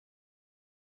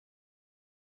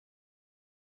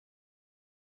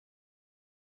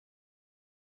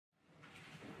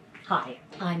Hi,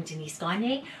 I'm Denise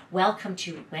Gagne. Welcome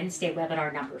to Wednesday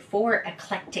webinar number 4,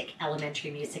 Eclectic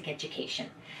Elementary Music Education.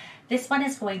 This one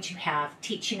is going to have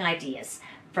teaching ideas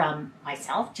from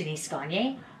myself, Denise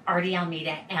Gagne, Artie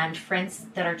Almeida, and friends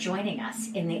that are joining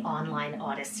us in the online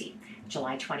Odyssey,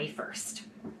 July 21st.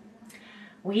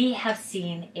 We have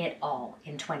seen it all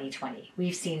in 2020.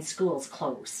 We've seen schools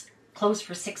close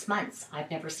for 6 months.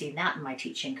 I've never seen that in my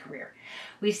teaching career.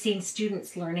 We've seen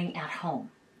students learning at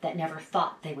home that never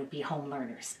thought they would be home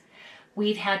learners.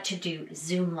 We've had to do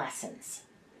Zoom lessons.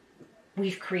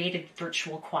 We've created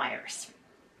virtual choirs.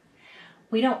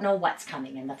 We don't know what's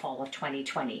coming in the fall of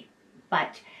 2020,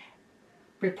 but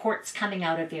reports coming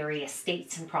out of various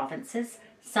states and provinces,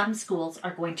 some schools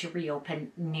are going to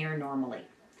reopen near normally.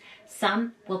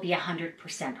 Some will be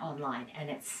 100% online, and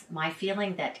it's my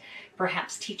feeling that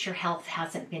perhaps teacher health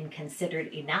hasn't been considered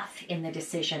enough in the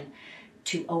decision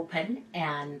to open,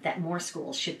 and that more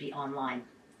schools should be online.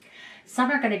 Some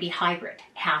are going to be hybrid,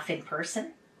 half in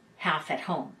person, half at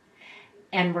home.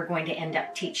 And we're going to end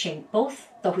up teaching both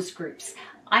those groups.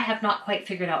 I have not quite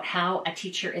figured out how a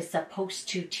teacher is supposed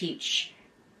to teach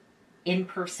in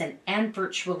person and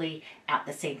virtually at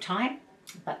the same time,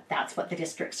 but that's what the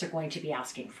districts are going to be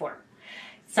asking for.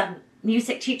 Some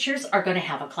music teachers are going to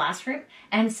have a classroom,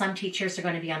 and some teachers are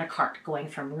going to be on a cart going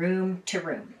from room to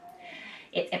room.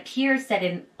 It appears that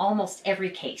in almost every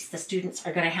case, the students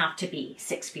are going to have to be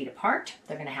 6 feet apart.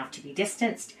 They're going to have to be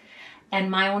distanced. And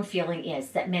my own feeling is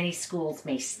that many schools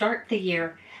may start the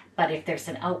year, but if there's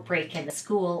an outbreak in the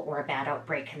school or a bad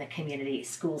outbreak in the community,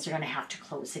 schools are going to have to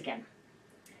close again.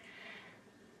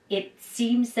 It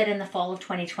seems that in the fall of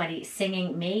 2020,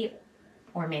 singing may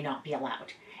or may not be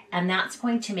allowed. And that's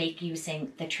going to make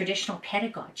using the traditional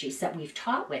pedagogies that we've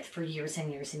taught with for years and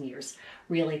years and years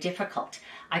really difficult.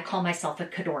 I call myself a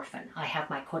Kodorphan. I have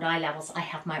my Kodai levels, I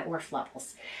have my Orff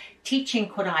levels. Teaching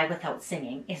Kodai without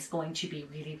singing is going to be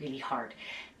really, really hard.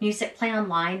 Musicplay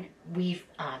Online, we've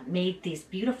made these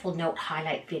beautiful note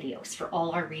highlight videos for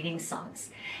all our reading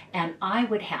songs. And I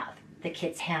would have the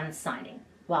kids hand signing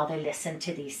while they listen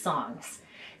to these songs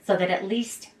so that at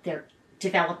least they're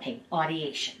developing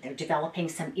audiation, they're developing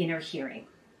some inner hearing.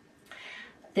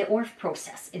 The Orff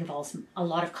process involves a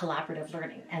lot of collaborative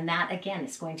learning, and that again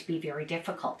is going to be very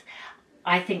difficult.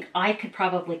 I think I could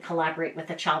probably collaborate with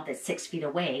a child that's 6 feet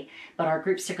away, but our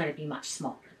groups are going to be much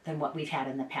smaller than what we've had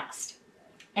in the past.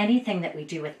 Anything that we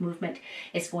do with movement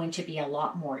is going to be a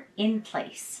lot more in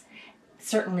place,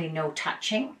 certainly no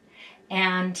touching,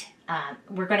 and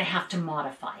we're going to have to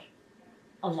modify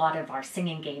a lot of our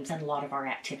singing games and a lot of our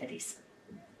activities.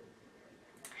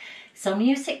 So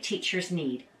music teachers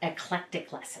need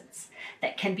eclectic lessons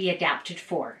that can be adapted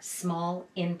for small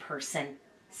in-person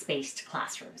spaced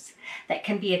classrooms, that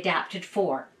can be adapted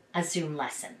for a Zoom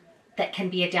lesson, that can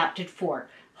be adapted for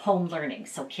home learning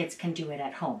so kids can do it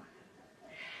at home.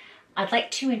 I'd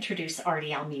like to introduce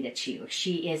Artie Almeida to you.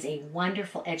 She is a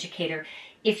wonderful educator.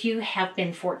 If you have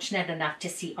been fortunate enough to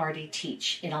see Artie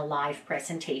teach in a live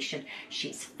presentation,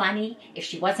 she's funny. If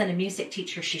she wasn't a music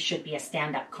teacher, she should be a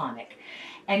stand-up comic.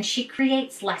 And she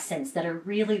creates lessons that are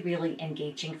really, really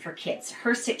engaging for kids.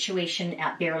 Her situation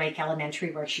at Bear Lake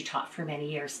Elementary, where she taught for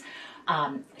many years,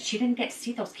 she didn't get to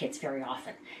see those kids very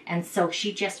often. And so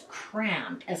she just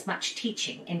crammed as much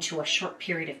teaching into a short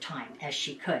period of time as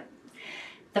she could.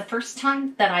 The first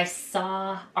time that I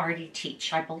saw Artie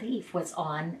teach, I believe, was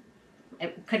on,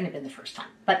 it couldn't have been the first time,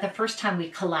 but the first time we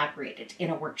collaborated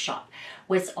in a workshop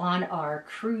was on our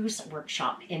cruise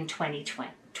workshop in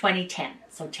 2010,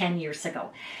 so 10 years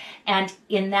ago. And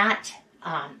in that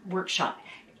workshop,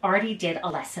 Artie did a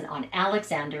lesson on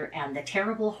Alexander and the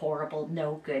terrible, horrible,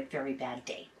 no good, very bad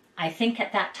day. I think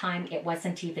at that time it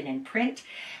wasn't even in print.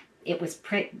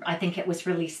 I think it was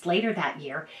released later that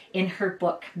year in her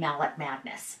book, Mallet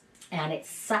Madness. And it's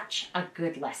such a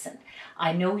good lesson.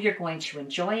 I know you're going to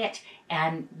enjoy it,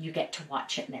 and you get to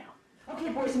watch it now. Okay,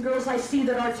 boys and girls, I see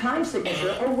that our time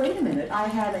signature, oh, wait a minute, I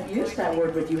haven't used that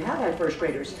word with you, have I, first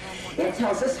graders? It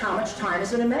tells us how much time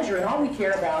is in a measure, and all we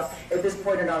care about at this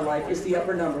point in our life is the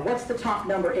upper number. What's the top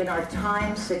number in our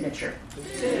time signature?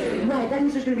 2. Right, that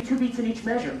means there's going to be 2 beats in each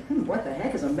measure. What the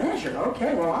heck is a measure?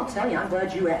 Okay, well, I'll tell you, I'm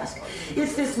glad you asked.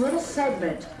 It's this little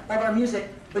segment of our music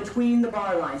between the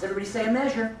bar lines. Everybody say a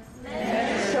measure.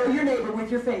 Measure. Show your neighbor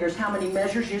with your fingers how many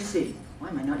measures you see. Why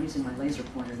am I not using my laser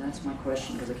pointer? That's my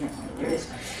question, because I can't find it. There it is.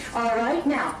 All right,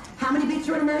 now, how many beats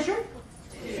are in a measure?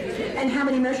 2. And how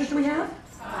many measures do we have?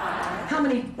 5. How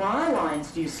many bar lines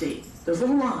do you see? Those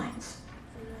little lines.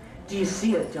 Do you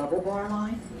see a double bar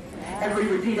line?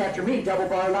 Everybody repeat after me. Double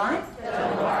bar line.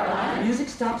 Double bar line. Music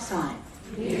stop sign.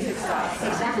 Music stops.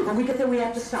 Exactly. When we get there, we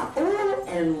have to stop. Oh,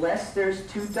 unless there's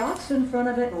two dots in front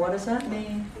of it. And what does that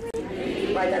mean?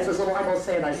 Right, that's this little eyeball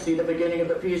saying, I see the beginning of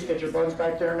the piece. Get your buns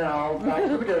back there now. Back to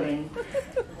the beginning.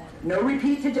 No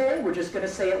repeat today. We're just going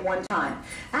to say it one time.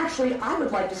 Actually, I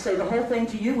would like to say the whole thing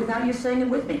to you without you saying it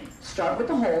with me. Start with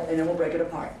the whole, and then we'll break it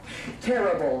apart.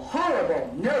 Terrible,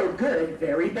 horrible, no good,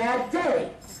 very bad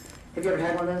day. Have you ever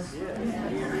had one of those? Yeah,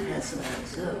 I've had some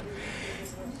of those.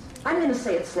 I'm going to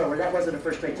say it slower. That wasn't a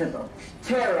first-grade tempo.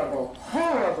 Terrible,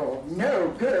 horrible, no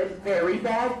good, very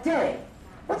bad day.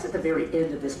 What's at the very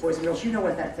end of this, boys and girls? You know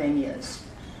what that thing is.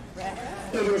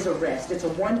 It is a rest. It's a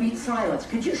one-beat silence.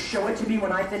 Could you show it to me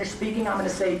when I finish speaking? I'm going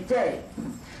to say day.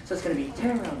 So it's going to be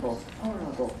terrible,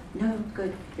 horrible, no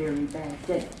good, very bad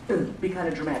day. Be kind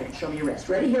of dramatic and show me your rest.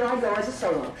 Ready? Here I go as a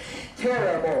solo.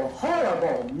 Terrible,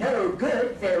 horrible, no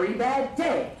good, very bad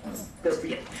day. Goes for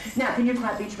you. Now, can you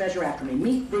clap each measure after me?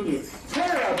 Me, then you.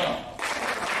 Terrible.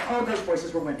 Oh, those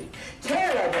voices were windy.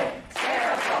 Terrible.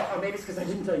 Terrible. Oh, maybe it's because I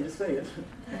didn't tell you to say it.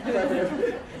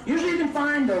 Usually you can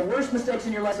find the worst mistakes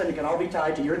in your lesson. It can all be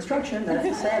tied to your instruction. That's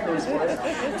the sad news, boys.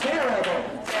 Terrible.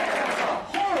 Terrible.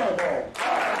 Horrible.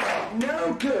 Horrible.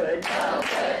 No good. No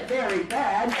good. Very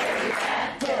bad. Very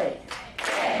bad day.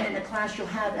 And in the class you'll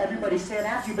have everybody say it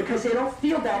after you because they don't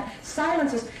feel that.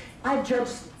 Silence is... I've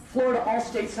judged Florida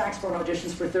all-state saxophone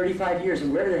auditions for 35 years,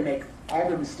 and where do they make all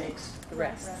the mistakes? The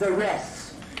rests. The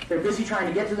rests. They're busy trying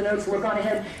to get to the notes, look on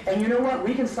ahead, and you know what?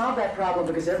 We can solve that problem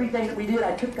because everything that we did,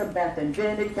 I took them back and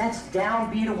bended. That's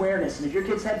downbeat awareness, and if your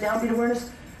kids have downbeat awareness,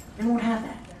 they won't have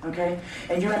that, okay?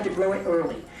 And you have to grow it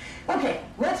early. Okay,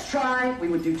 let's try. We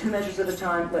would do 2 measures at a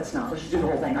time. Let's not. Let's just do the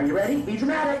whole thing. Are you ready? Be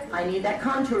dramatic. I need that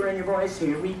contour in your voice.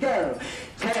 Here we go.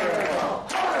 Terrible,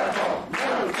 horrible,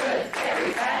 no good,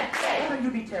 very bad day. Oh,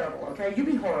 you be terrible, okay? You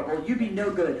be horrible. You be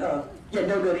no good. Yeah,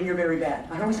 no good, and you're very bad.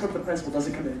 I always hope the principal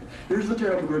doesn't come in. Here's the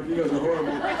terrible group. You guys are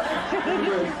horrible.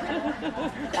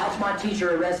 Altamont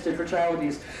teacher arrested for child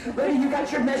abuse. Ready? You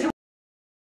got your measure.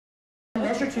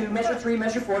 Measure 2, measure 3,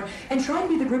 measure 4, and try to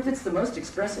be the group that's the most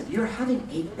expressive. You're having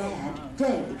a bad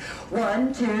day.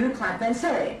 1, 2, clap and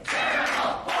say.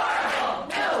 Terrible, horrible,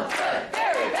 no good,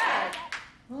 very bad.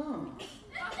 Oh,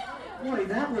 boy,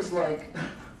 that was like,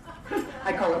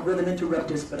 I call it rhythm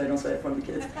interruptus, but I don't say it in front of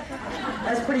the kids.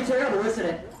 That's pretty terrible, isn't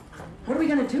it? What are we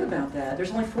going to do about that?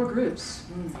 There's only 4 groups.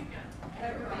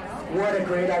 What a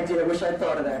great idea. I wish I'd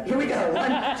thought of that. Here we go.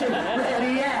 1, 2,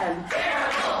 ready, and...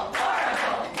 Terrible,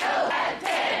 horrible, no bad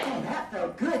day. Oh, that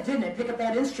felt good, didn't it? Pick up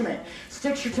that instrument.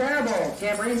 Sticks, you're terrible.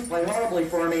 Tambourines play horribly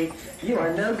for me. You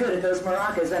are no good at those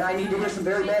maracas, and I need to hear some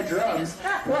very bad drums.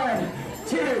 1,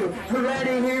 2,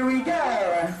 ready, here we go.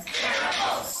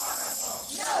 Terrible, horrible,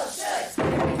 no good.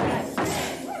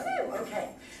 Okay.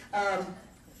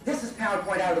 This is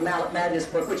PowerPoint out of the Mallet Madness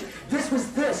book, which this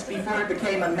was this before it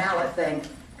became a mallet thing.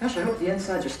 Gosh, I hope the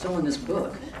insides are still in this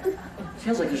book.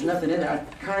 Feels like there's nothing in there.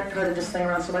 I carted this thing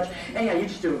around so much. And yeah, you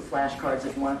just do it with flashcards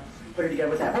if you want. Put it together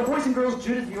with that. Well, boys and girls,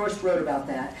 Judith Yorst wrote about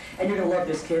that. And you're going to love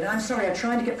this kid. And I'm sorry, I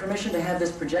tried to get permission to have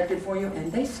this projected for you,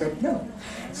 and they said no.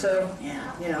 So,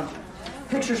 yeah, you know.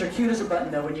 Pictures are cute as a button,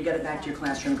 though. When you get it back to your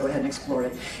classroom, go ahead and explore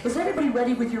it. Is everybody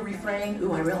ready with your refrain?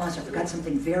 Ooh, I realized I forgot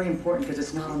something very important because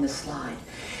it's not on this slide.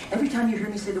 Every time you hear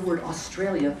me say the word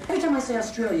Australia, every time I say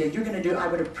Australia, you're going to do, I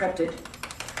would have prepped it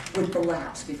with the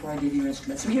laps before I give you your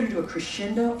instrument. So we're going to do a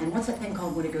crescendo, and what's that thing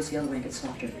called when it goes the other way and gets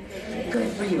softer?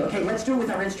 Good for you. Okay, let's do it with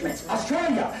our instruments.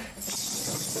 Australia!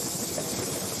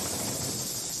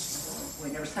 Boy,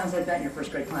 it never sounds like that in your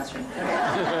first grade classroom.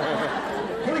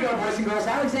 Okay. Here we go, boys and girls.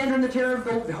 Alexander and the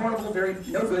Terrible, Horrible,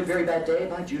 No Good, Very Bad Day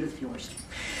by Judith Yorst.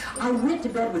 I went to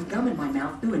bed with gum in my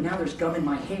mouth, ooh, and now there's gum in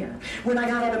my hair. When I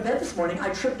got out of bed this morning, I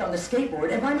tripped on the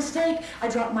skateboard, and by mistake, I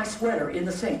dropped my sweater in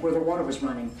the sink where the water was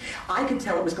running. I could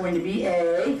tell it was going to be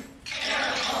a...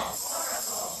 Terrible,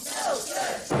 horrible, no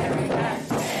good, very bad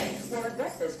day. Well, at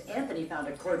breakfast, Anthony found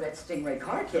a Corvette Stingray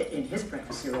car kit in his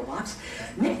breakfast cereal box.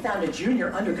 Nick found a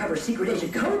junior undercover secret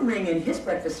agent code ring in his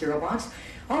breakfast cereal box.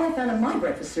 All I found in my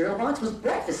breakfast cereal box was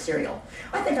breakfast cereal.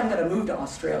 I think I'm going to move to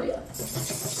Australia.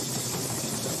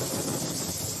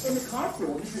 In the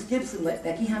carpool, Mrs. Gibson let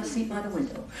Becky have a seat by the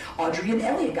window. Audrey and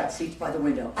Elliot got seats by the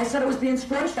window. I said I was being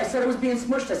squished. I said I was being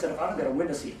smushed. I said, if I don't get a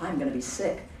window seat, I'm going to be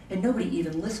sick. And nobody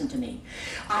even listened to me.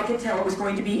 I could tell it was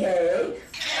going to be a...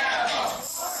 Terrible,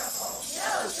 horrible,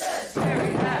 no good,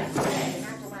 very bad day. You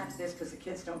have to laugh this because the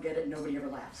kids don't get it and nobody ever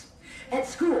laughs. At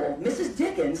school, Mrs.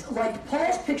 Dickens liked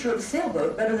Paul's picture of the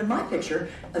sailboat better than my picture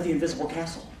of the invisible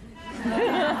castle.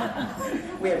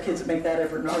 We have kids that make that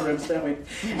effort in our rooms, don't we?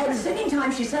 At singing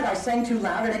time, she said I sang too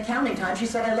loud, and at counting time, she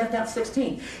said I left out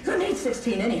 16. Who needs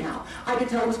 16 anyhow? I could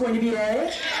tell it was going to be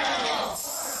a... Terrible,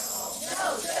 horrible, no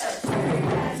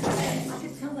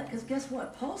guess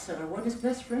what? Paul said I wasn't his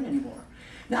best friend anymore.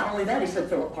 Not only that, he said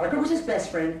Philip Parker was his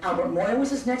best friend, Albert Moya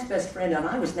was his next best friend, and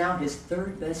I was now his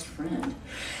third best friend.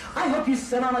 I hope you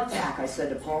sit on a tack, I said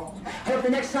to Paul. I hope the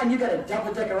next time you got a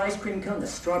double-decker ice cream cone, the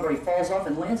strawberry falls off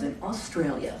and lands in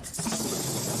Australia.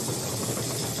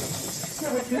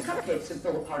 There were 2 cupcakes in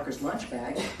Philip Parker's lunch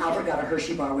bag. Albert got a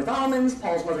Hershey bar with almonds.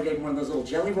 Paul's mother gave him one of those little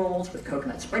jelly rolls with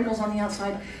coconut sprinkles on the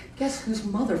outside. Guess whose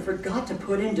mother forgot to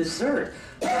put in dessert?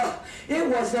 It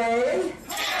was a...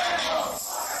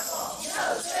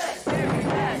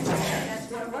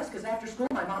 That's what it was, because after school,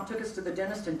 my mom took us to the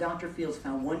dentist, and Dr. Fields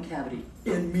found one cavity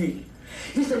in me.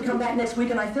 He said, come back next week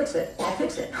and I fix it. I'll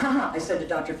fix it. Haha, I said to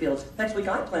Dr. Fields. Next week,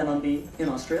 I plan on being in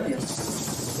Australia.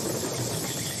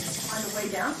 On the way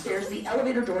downstairs, the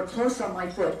elevator door closed on my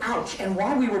foot. Ouch. And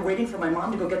while we were waiting for my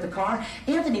mom to go get the car,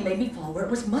 Anthony made me fall where it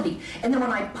was muddy. And then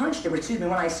when I punched him,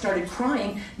 when I started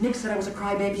crying, Nick said I was a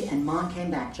crybaby, and Mom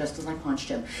came back just as I punched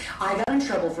him. I got in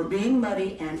trouble for being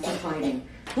muddy and for fighting.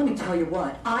 Let me tell you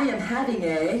what, I am having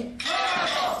a...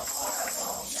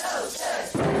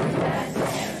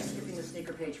 Skipping the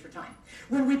sneaker page for time.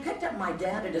 When we picked up my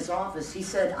dad at his office, he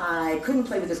said I couldn't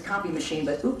play with his copy machine,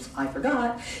 but oops, I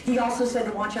forgot. He also said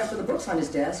to watch out for the books on his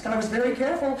desk, and I was very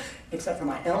careful, except for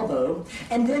my elbow.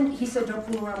 And then he said don't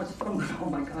fool around with the phone. Oh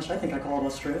my gosh, I think I called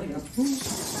Australia. My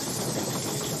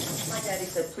daddy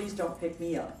said, please don't pick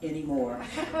me up anymore.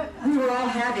 We were all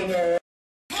having a...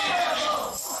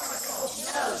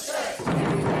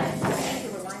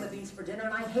 for dinner,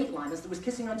 and I hate limas. There was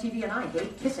kissing on TV, and I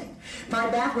hate kissing. My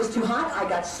bath was too hot. I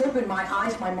got soap in my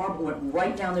eyes. My marble went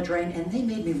right down the drain, and they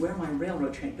made me wear my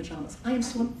railroad train pajamas. I am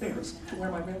so embarrassed to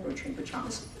wear my railroad train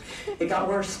pajamas. It got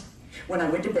worse. When I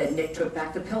went to bed, Nick took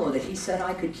back the pillow that he said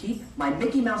I could keep. My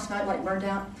Mickey Mouse nightlight burned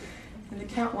out, and the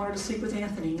cat wanted to sleep with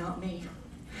Anthony, not me.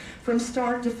 From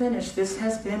start to finish, this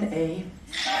has been a...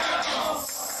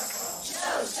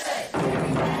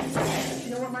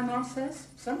 You know what my mom says?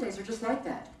 Some days are just like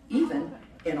that, even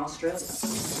in Australia. This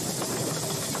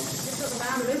is a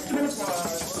round of instruments.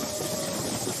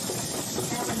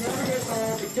 And never gets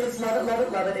old. The kids love it, love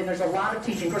it, love it, and there's a lot of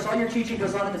teaching. Of course, all your teaching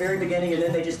goes on at the very beginning, and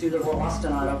then they just do the little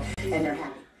ostinato, and they're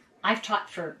happy. I've taught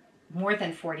for more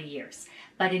than 40 years,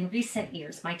 but in recent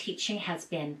years, my teaching has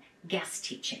been guest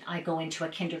teaching. I go into a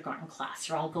kindergarten class,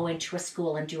 or I'll go into a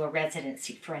school and do a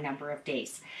residency for a number of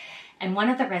days. And one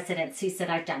of the residencies that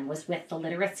I've done was with the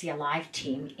Literacy Alive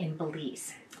team in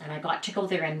Belize. And I got to go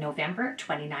there in November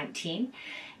 2019.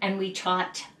 And we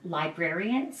taught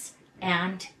librarians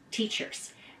and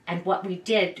teachers. And what we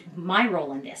did, my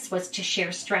role in this, was to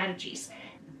share strategies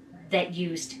that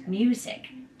used music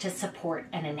to support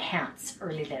and enhance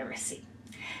early literacy.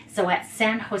 So at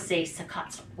San Jose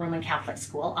Secot's Roman Catholic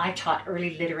School, I taught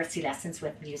early literacy lessons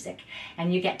with music.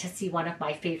 And you get to see one of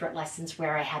my favorite lessons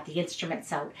where I had the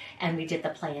instruments out and we did the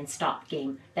play and stop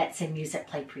game that's in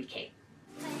Musicplay pre-K.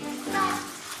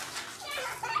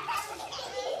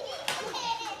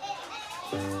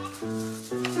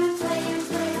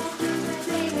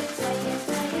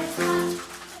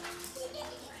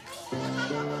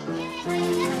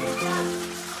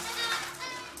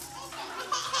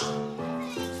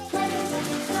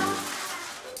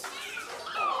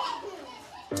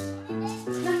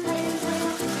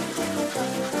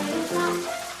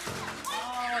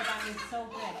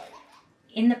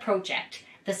 In the project,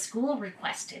 the school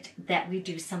requested that we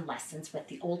do some lessons with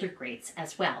the older grades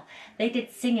as well. They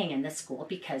did singing in the school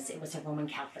because it was a Roman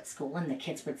Catholic school and the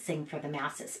kids would sing for the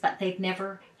masses, but they've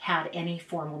never had any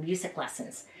formal music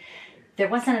lessons. There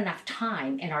wasn't enough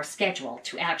time in our schedule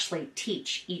to actually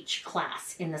teach each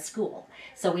class in the school,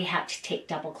 so we had to take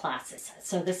double classes.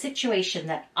 So the situation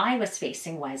that I was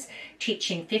facing was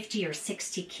teaching 50 or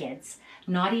 60 kids,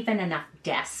 not even enough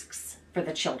desks for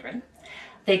the children.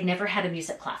 They'd never had a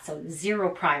music class, so zero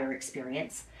prior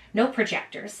experience, no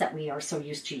projectors that we are so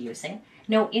used to using,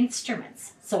 no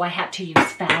instruments, so I had to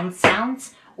use found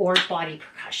sounds or body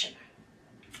percussion.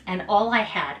 And all I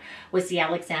had was the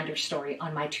Alexander story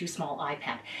on my too small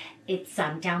iPad. It's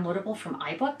downloadable from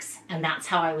iBooks, and that's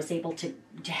how I was able to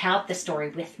have the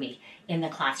story with me in the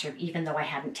classroom, even though I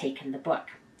hadn't taken the book.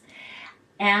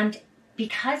 And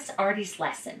because Artie's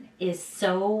lesson is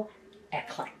so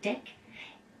eclectic,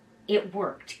 it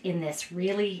worked in this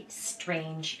really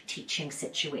strange teaching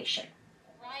situation.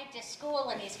 Arrived to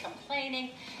school and he's complaining.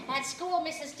 At school,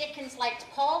 Mrs. Dickens liked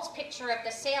Paul's picture of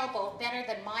the sailboat better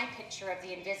than my picture of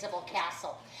the invisible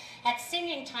castle. At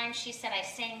singing time, she said I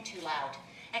sang too loud.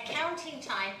 At counting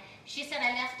time, she said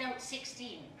I left out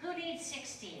 16. Who needs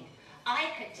 16? I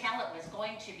could tell it was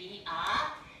going to be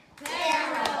a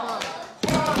terrible,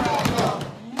 horrible,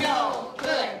 no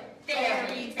good,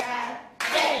 very bad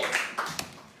day.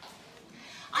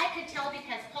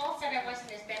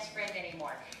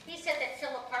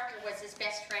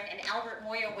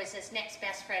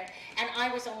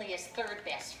 his third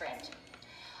best friend.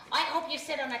 I hope you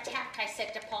sit on a tack, I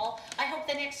said to Paul. I hope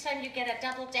the next time you get a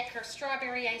double-decker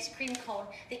strawberry ice cream cone,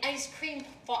 the ice cream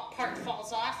part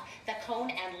falls off the cone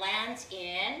and lands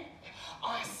in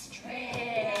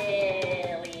Australia.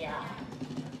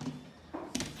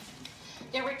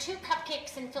 There were 2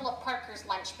 cupcakes in Philip Parker's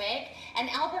lunch bag, and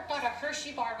Albert got a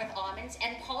Hershey bar with almonds,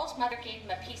 and Paul's mother gave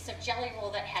him a piece of jelly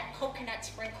roll that had coconut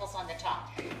sprinkles on the top.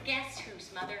 Guess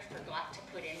whose mother forgot to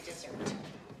put in dessert?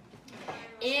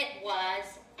 It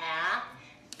was a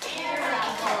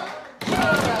terrible,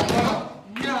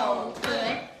 no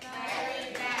good,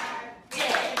 very bad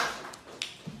day.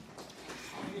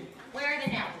 Where are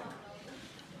they now?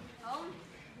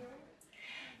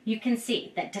 You can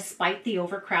see that despite the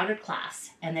overcrowded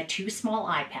class and the 2 small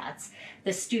iPads,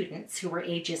 the students who were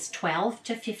ages 12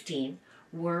 to 15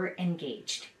 were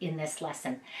engaged in this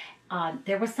lesson.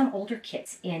 There were some older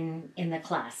kids in the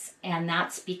class, and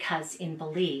that's because in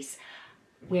Belize,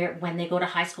 when they go to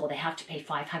high school, they have to pay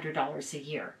 $500 a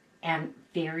year, and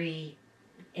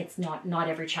it's not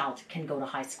every child can go to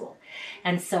high school.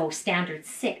 And so standard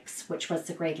 6, which was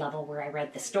the grade level where I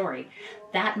read the story,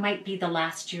 that might be the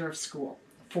last year of school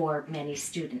for many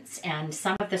students. And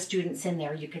some of the students in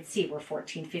there you could see were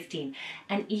 14, 15,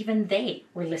 and even they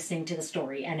were listening to the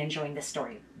story and enjoying the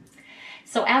story.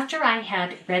 So after I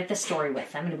had read the story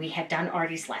with them and we had done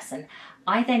Artie's lesson,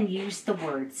 I then used the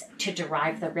words to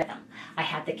derive the rhythm. I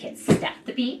had the kids step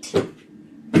the beat,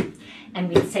 and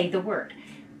we'd say the word.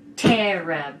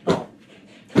 Terrible.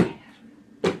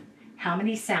 How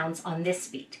many sounds on this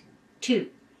beat? 2.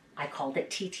 I called it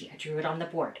TT. I drew it on the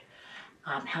board.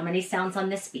 How many sounds on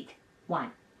this beat?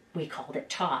 1. We called it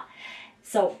ta.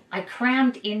 So I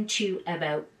crammed into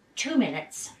about 2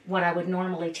 minutes what I would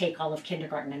normally take all of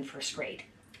kindergarten and first grade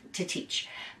to teach.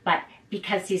 But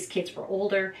because these kids were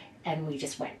older and we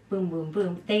just went boom, boom,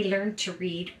 boom, they learned to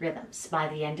read rhythms by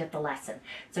the end of the lesson.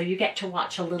 So you get to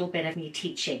watch a little bit of me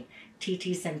teaching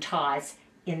TTs and tas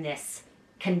in this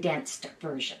condensed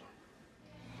version.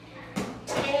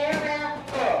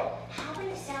 Terrible. How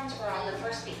many sounds were on the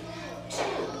first beat? 2.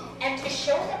 And to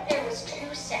show that there was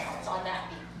 2 sounds on that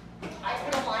beat, I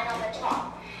put a line on the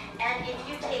top. And if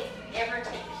you ever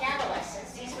take piano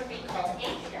lessons, these would be called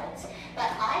 8th notes, but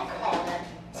I call them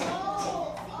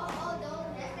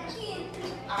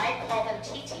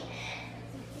TT.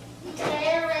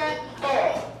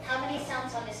 Terrible. How many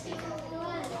sounds on this beat?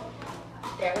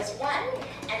 There was 1.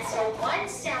 And so 1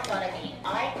 sound on a beat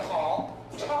I call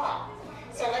ta.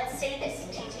 So let's say this,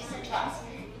 TTs and tas.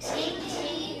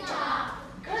 T-T-ta.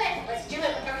 Good. Let's do it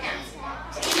with our hands.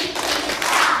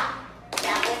 T-T-ta.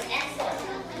 That was excellent.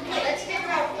 Okay, let's figure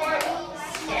out Portal.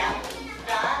 Step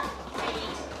the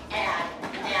beat, and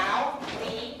now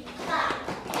we clap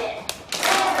it.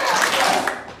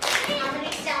 How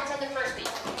many sounds on the first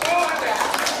beat?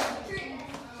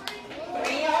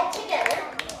 3 all together.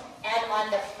 And on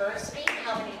the first beat,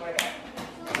 how many were there?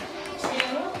 2.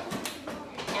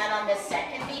 And on the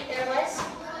second beat, there was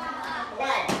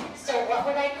 1. So what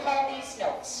would I call these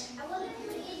notes?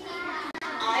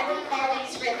 I would call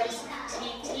these rhythms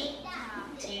T-T,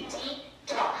 T-T,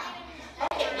 ta.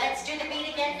 Okay, let's do the beat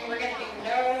again, and we're going to do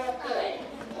no good.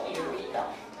 Here we go.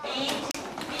 Beat,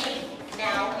 beat,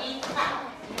 now we clap.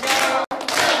 No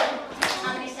good.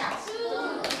 How many sounds? 2.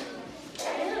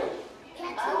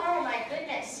 Oh my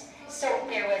goodness. So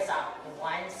there was a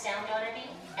 1 sound on a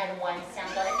beat and 1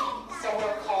 sound on a beat. So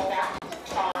we'll call that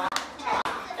ta, ta.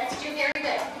 Let's do very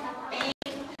good. Beat,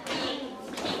 beat,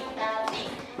 keep the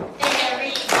beat.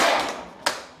 Very good.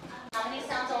 How many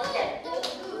sounds altogether?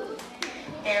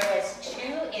 There was 2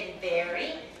 in very,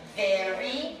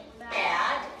 very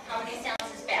bad. How many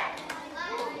sounds is bad?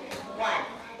 1.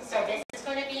 So this is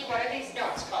going to be, what are these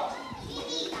notes called?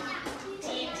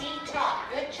 T-T-ta.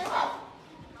 Good job.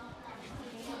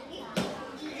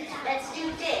 Let's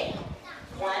do day.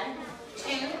 1,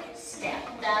 2, step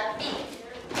the beat.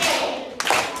 Day.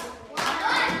 1.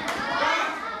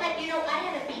 But you know, I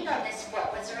had a beat on this foot.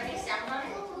 Was there any sound on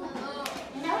it?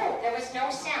 No, there was no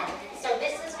sound. So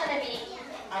this is going to be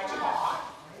a ta.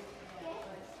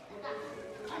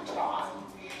 A ta.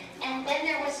 And then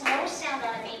there was no sound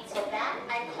on a beat, so that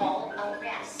I call a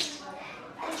rest.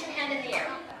 Put your hand in the air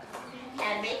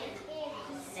and make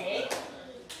zig,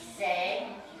 zig,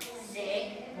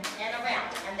 zig, and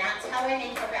around. And that's how I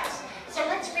make a rest. So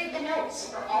let's read the notes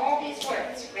for all these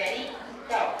words. Ready?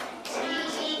 Go.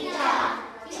 T-T-ta,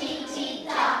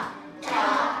 T-T-ta,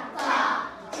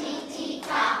 ta-ta,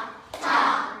 T-T-ta,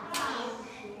 ta.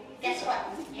 Guess what?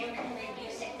 You can read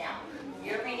music now.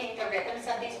 You're reading the rhythms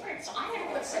of these words. So I'm going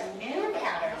to put some new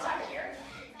patterns up here.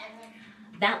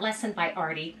 That lesson by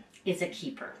Artie is a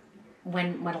keeper.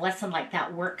 when a lesson like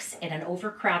that works in an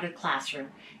overcrowded classroom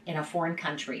in a foreign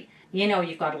country, you know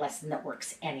you've got a lesson that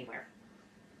works anywhere.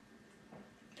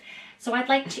 So I'd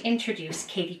like to introduce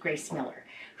Katie Grace Miller,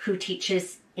 who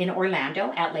teaches in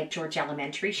Orlando at Lake George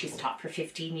Elementary. She's taught for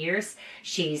 15 years.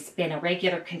 She's been a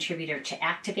regular contributor to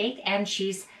Activate, and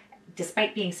she's,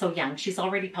 despite being so young, she's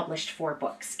already published 4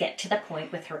 books, Get to the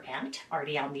Point with her aunt,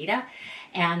 Artie Almeida,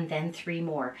 and then 3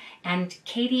 more. And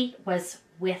Katie was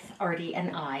with Artie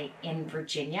and I in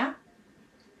Virginia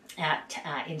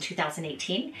in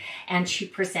 2018, and she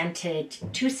presented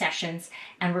 2 sessions,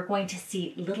 and we're going to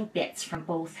see little bits from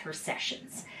both her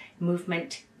sessions.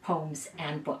 Movement, poems,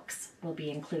 and books will be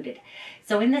included.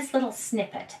 So in this little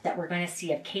snippet that we're going to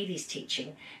see of Katie's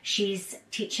teaching, she's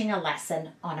teaching a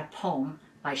lesson on a poem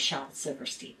by Shel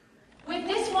Silverstein. With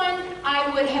this one,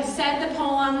 I would have said the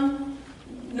poem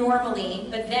normally,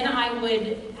 but then I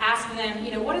would ask them,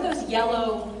 you know, what are those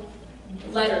yellow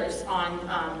letters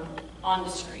on the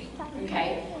screen,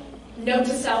 okay? Note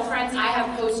to self, friends, I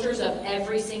have posters of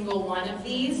every single one of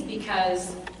these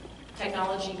because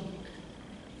technology,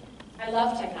 I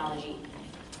love technology.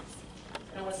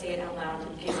 I don't want to say it out loud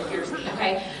in case it hears me,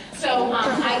 okay? So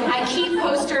I keep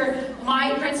poster,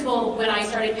 my principal, when I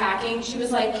started packing, she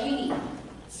was like, Katie,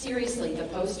 seriously, the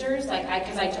posters, like,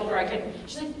 because I told her I couldn't,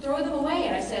 she's like, throw them away.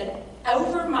 And I said,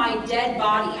 over my dead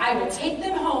body, I will take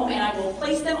them home and I will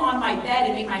place them on my bed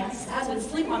and make my husband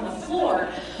sleep on the floor.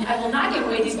 I will not give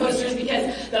away these posters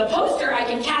because the poster I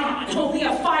can count on. Only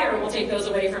a fire will take those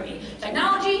away from me.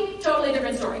 Technology, totally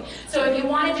different story. So if you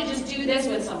wanted to just do this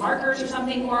with some markers or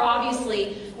something, or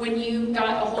obviously when you got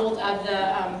a hold of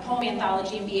the poem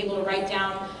anthology and be able to write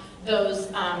down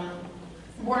those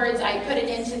words, I put it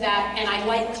into that, and I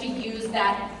like to use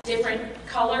that different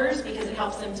colors because it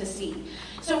helps them to see.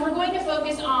 So we're going to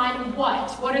focus on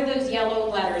what? What are those yellow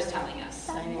letters telling us?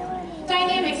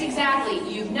 Dynamics, exactly.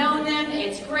 You've known them,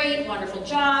 it's great, wonderful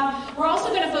job. We're also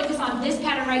going to focus on this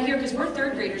pattern right here because we're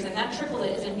 3rd graders and that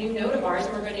triplet is a new note of ours,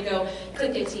 and we're going to go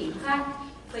clickety-clack,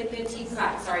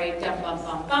 clickety-clack. Sorry, dum bum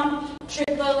bum bum.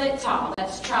 Triplet-ta.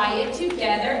 Let's try it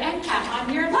together and tap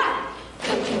on your lap.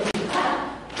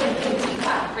 Clickety-clack.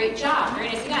 Great job. Very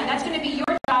nice. Again, that's going to be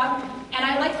your job, and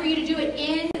I'd like for you to do it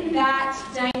in that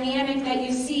dynamic that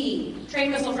you see.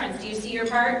 Train whistle, friends, do you see your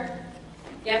part?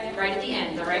 Yep, right at the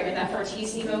end, all right, with that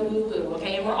fortissimo woo-woo,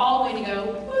 okay? And we're all going to go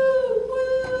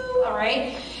woo-woo, all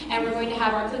right? And we're going to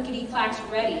have our clickety-clacks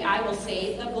ready. I will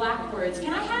say the black words.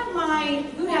 Can I have my,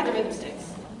 who had the rhythm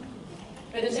sticks?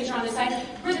 Rhythm sticks are on this side.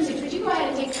 Rhythm sticks, would you go ahead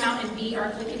and take them out and be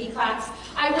our clickety-clacks?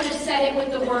 I would have said it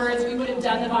with the words, we would have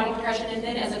done the body percussion, and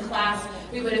then as a class,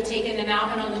 we would have taken them out,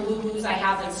 and on the woo-woos, I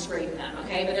have them scrape them,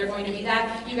 okay? But they're going to be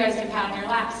that. You guys can pat on your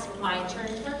laps. My turn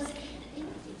first.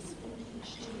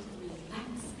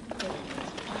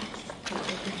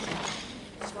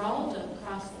 Sprawled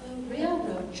across the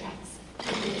railroad tracks.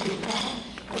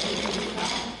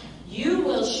 You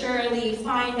will surely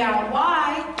find out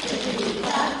why.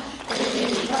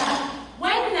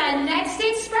 When the next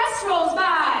express rolls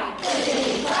by.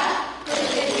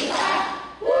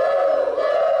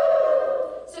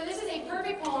 So this is a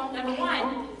perfect poem, number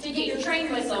 1, to get your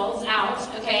train whistles out,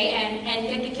 okay, and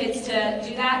get the kids to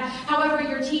do that. However,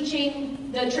 you're teaching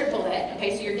the triplet,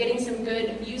 okay, so you're getting some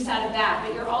good use out of that,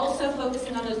 but you're also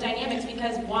focusing on those dynamics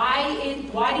because why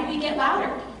did we get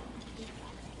louder?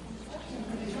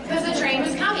 Because the train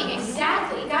was coming,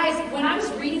 exactly. Guys, when I was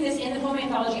reading this in the poem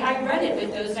anthology, I read it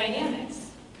with those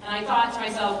dynamics. And I thought to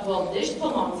myself, well, this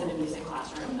belongs in a music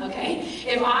classroom, okay?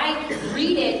 If I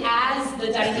read it as the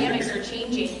dynamics are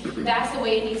changing, that's the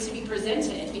way it needs to be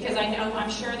presented. Because I'm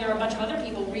sure there are a bunch of other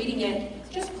people reading it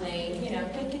just plain, you know,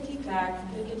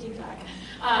 clickety-clack, clickety-clack.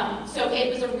 So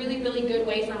it was a really, really good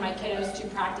way for my kiddos to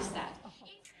practice that.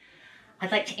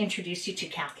 I'd like to introduce you to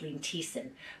Kathleen Thiessen,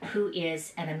 who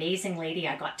is an amazing lady.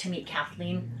 I got to meet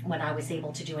Kathleen when I was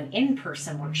able to do an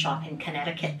in-person workshop in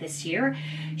Connecticut this year.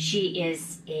 She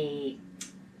is a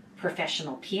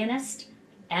professional pianist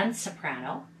and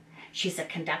soprano. She's a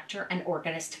conductor, an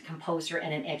organist, composer,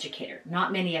 and an educator.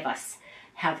 Not many of us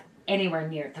have anywhere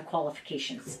near the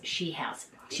qualifications she has.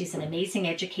 She's an amazing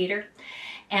educator,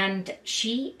 and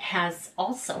she has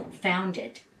also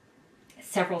founded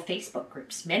several Facebook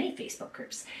groups, many Facebook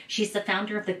groups. She's the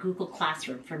founder of the Google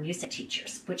Classroom for music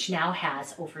teachers, which now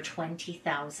has over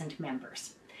 20,000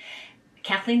 members.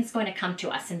 Kathleen's going to come to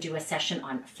us and do a session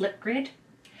on Flipgrid,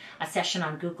 a session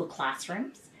on Google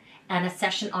Classrooms, and a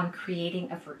session on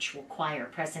creating a virtual choir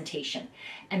presentation.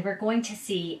 And we're going to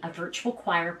see a virtual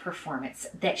choir performance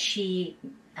that she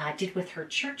did with her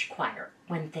church choir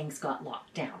when things got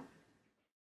locked down.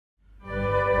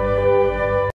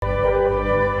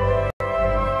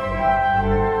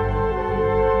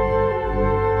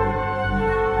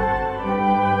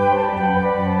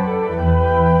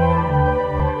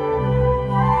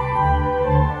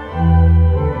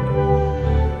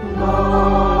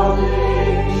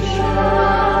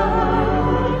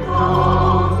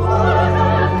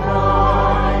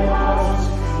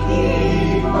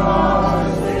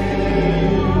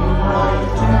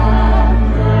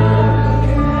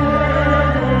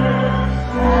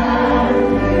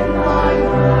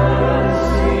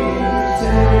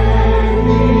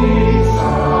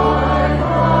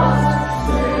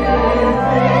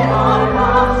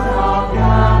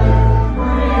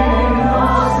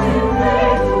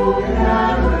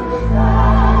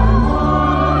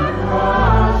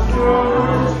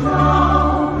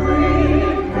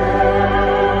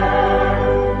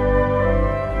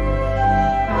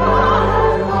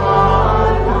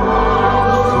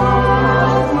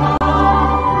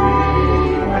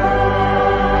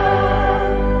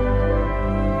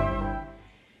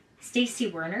 Stacy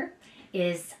Werner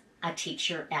is a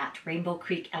teacher at Rainbow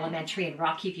Creek Elementary in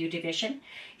Rocky View Division.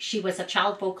 She was a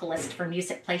child vocalist for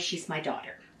Musicplay. She's my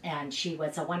daughter, and she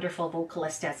was a wonderful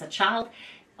vocalist as a child.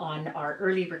 On our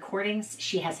early recordings,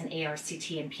 she has an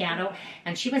ARCT in piano,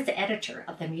 and she was the editor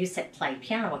of the Musicplay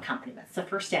piano accompaniments, the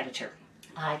first editor.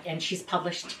 And she's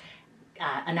published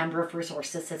a number of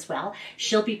resources as well.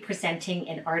 She'll be presenting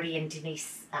in Artie and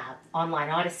Denise Online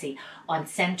Odyssey on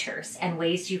centers and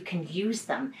ways you can use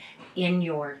them in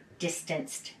your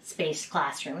distanced spaced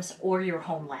classrooms or your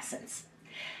home lessons.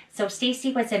 So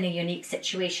Stacy was in a unique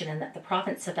situation in that the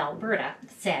province of Alberta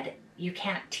said you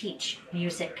can't teach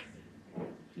music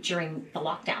during the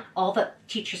lockdown. All the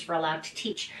teachers were allowed to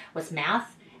teach was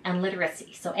math and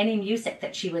literacy. So any music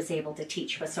that she was able to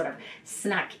teach was sort of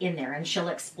snuck in there, and she'll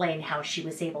explain how she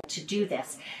was able to do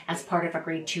this as part of a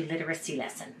grade 2 literacy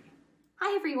lesson.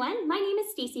 Hi everyone, my name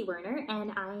is Stacy Werner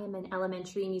and I am an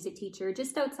elementary music teacher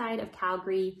just outside of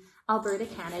Calgary, Alberta,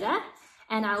 Canada.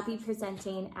 And I'll be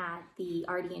presenting at the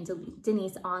Artie and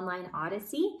Denise Online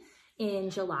Odyssey in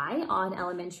July on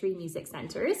elementary music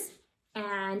centers.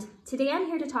 And today I'm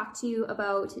here to talk to you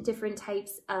about different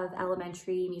types of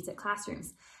elementary music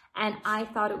classrooms. And I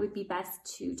thought it would be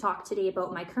best to talk today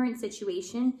about my current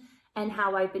situation and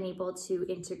how I've been able to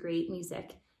integrate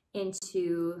music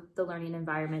into the learning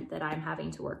environment that I'm having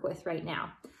to work with right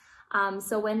now.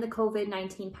 So when the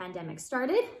COVID-19 pandemic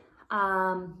started,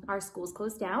 our schools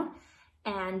closed down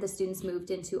and the students moved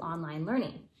into online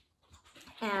learning.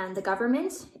 And the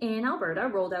government in Alberta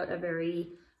rolled out a very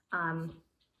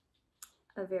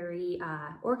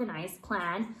organized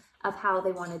plan of how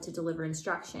they wanted to deliver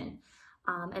instruction.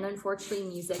 And unfortunately,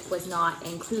 music was not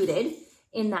included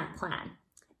in that plan.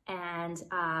 And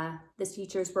the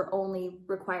teachers were only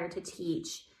required to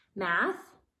teach math,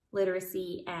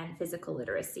 literacy, and physical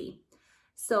literacy.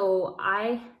 So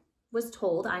I was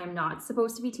told I am not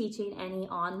supposed to be teaching any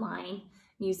online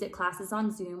music classes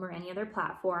on Zoom or any other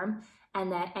platform,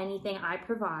 and that anything I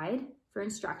provide for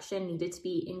instruction needed to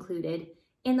be included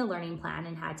in the learning plan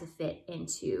and had to fit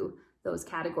into those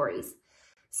categories.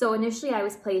 So initially I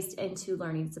was placed into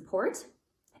learning support,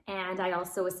 and I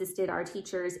also assisted our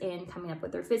teachers in coming up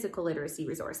with their physical literacy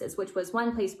resources, which was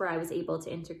one place where I was able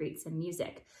to integrate some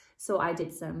music. So I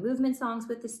did some movement songs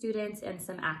with the students and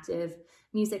some active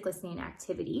music listening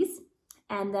activities.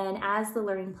 And then as the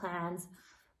learning plans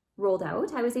rolled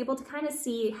out, I was able to kind of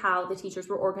see how the teachers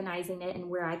were organizing it and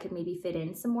where I could maybe fit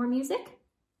in some more music.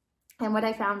 And what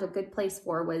I found a good place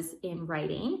for was in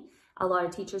writing. A lot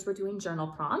of teachers were doing journal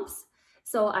prompts.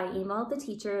 So I emailed the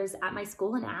teachers at my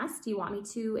school and asked, do you want me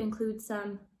to include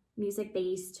some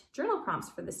music-based journal prompts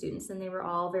for the students? And they were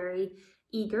all very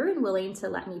eager and willing to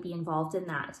let me be involved in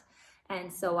that.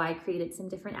 And so I created some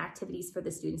different activities for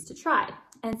the students to try.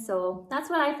 And so that's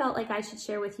what I felt like I should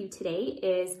share with you today,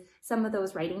 is some of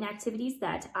those writing activities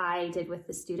that I did with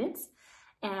the students.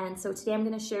 And so today I'm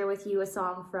going to share with you a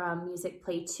song from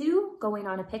Musicplay 2, Going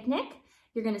on a Picnic.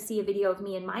 You're going to see a video of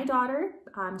me and my daughter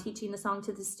teaching the song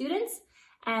to the students.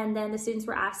 And then the students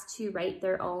were asked to write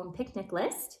their own picnic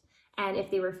list, and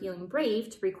if they were feeling brave,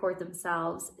 to record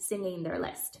themselves singing their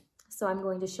list. So I'm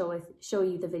going to show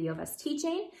you the video of us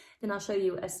teaching, then I'll show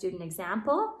you a student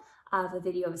example of a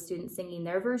video of a student singing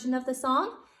their version of the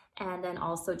song, and then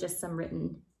also just some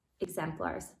written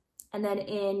exemplars. And then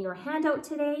in your handout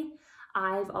today,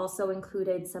 I've also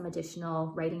included some additional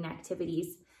writing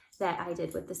activities that I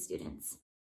did with the students.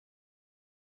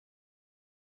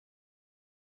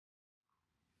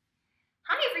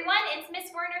 Hi everyone, it's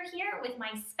Miss Werner here with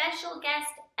my special guest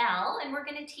Elle, and we're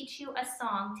going to teach you a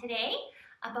song today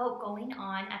about going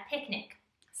on a picnic.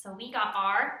 So we got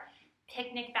our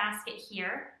picnic basket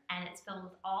here, and it's filled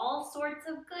with all sorts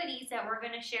of goodies that we're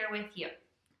going to share with you.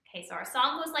 Okay, so our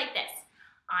song goes like this.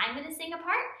 I'm going to sing a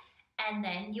part, and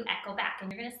then you echo back,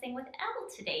 and you're going to sing with Elle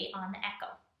today on the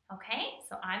echo. Okay,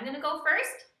 so I'm going to go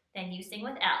first, then you sing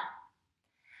with Elle.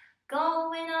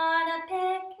 Going on a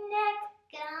picnic.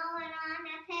 Going on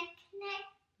a picnic,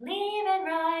 Leaving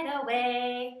right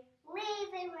away.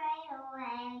 leaving right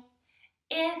away.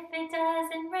 If it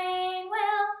doesn't rain,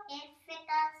 we'll If it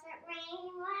doesn't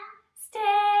rain, well,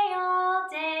 stay all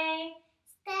day.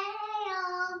 stay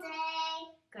all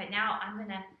day. Good, now I'm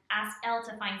gonna ask Elle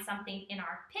to find something in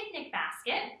our picnic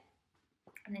basket,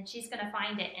 and then she's gonna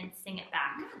find it and sing it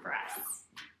back for us.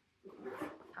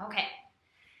 Okay.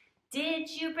 Did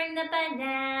you bring the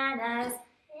bananas?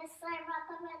 Yes, I brought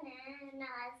the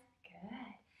bananas.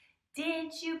 Good.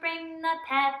 Did you bring the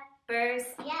peppers?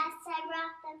 Yes, I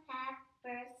brought the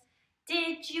peppers.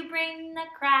 Did you bring the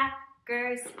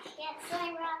crackers? Yes,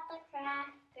 I brought the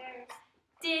crackers.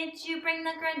 Did you bring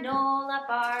the granola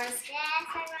bars? Yes,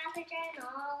 I brought the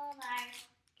granola bars.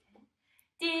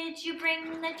 Did you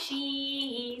bring the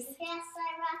cheese? Yes,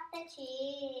 I brought the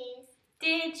cheese.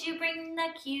 Did you bring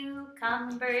the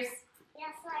cucumbers?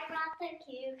 Yes, I brought the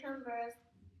cucumbers.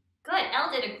 Good,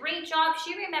 Elle did a great job.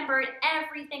 She remembered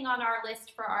everything on our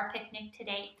list for our picnic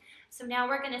today. So now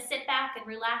we're gonna sit back and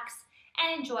relax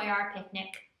and enjoy our picnic.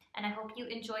 And I hope you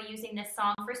enjoy using this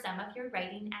song for some of your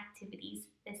writing activities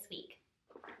this week.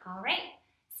 All right,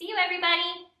 see you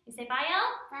everybody. You say bye,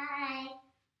 Elle? Bye.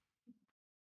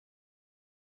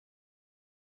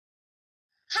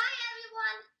 Hi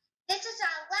everyone, this is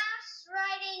our last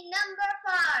writing number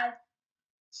 5.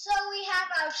 So we have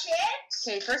our chips.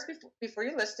 Okay, first, before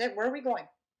you list it, where are we going?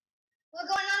 We're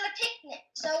going on a picnic.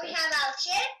 So we have our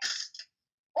chips,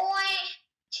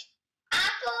 orange,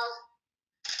 apple,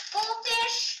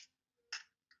 goldfish,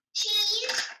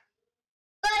 cheese,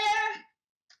 butter,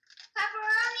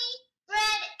 pepperoni,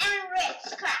 bread, and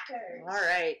Ritz crackers. All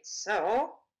right,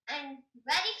 so. I'm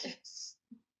ready to.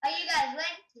 Are you guys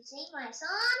ready to sing my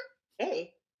song?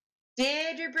 Hey,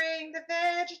 did you bring the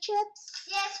veggie chips?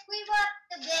 Yes, we bought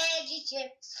the veggie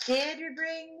chips. Did you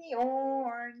bring the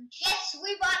orange? Yes,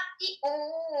 we bought the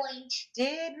orange.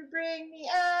 Did you bring the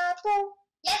apple?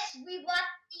 Yes, we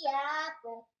bought the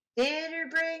apple. Did you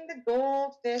bring the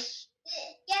goldfish?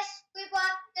 Yes, we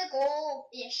bought the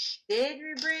goldfish. Did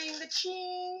you bring the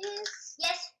cheese?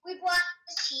 Yes, we bought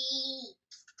the cheese.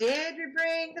 Did you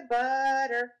bring the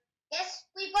butter? Yes,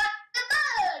 we bought the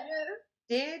butter.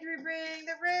 Did we bring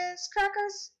the Ritz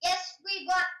crackers? Yes, we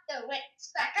bought the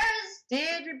Ritz crackers.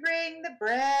 Did we bring the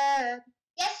bread?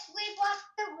 Yes, we bought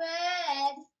the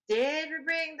bread. Did we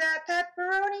bring the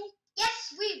pepperoni?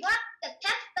 Yes, we bought the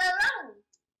pepperoni.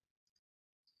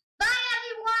 Bye,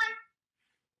 everyone.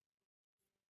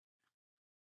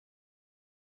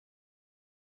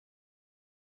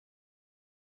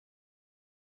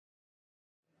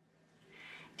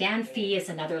 Dan Fee is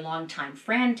another longtime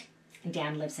friend.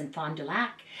 Dan lives in Fond du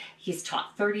Lac. He's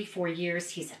taught 34 years.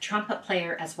 He's a trumpet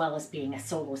player as well as being a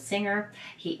solo singer.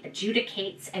 He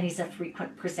adjudicates and he's a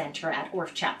frequent presenter at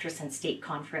ORF chapters and state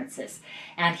conferences.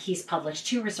 And he's published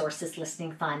 2 resources,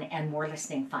 Listening Fun and More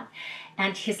Listening Fun.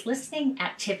 And his listening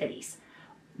activities,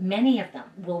 many of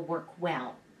them will work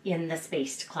well in the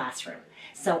spaced classroom.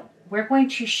 So we're going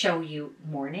to show you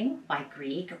Morning by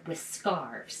Grieg with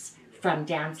Scarves from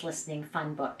Dan's Listening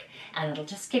Fun book, and it'll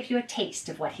just give you a taste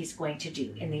of what he's going to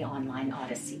do in the online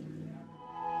Odyssey.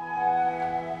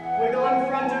 Wiggle in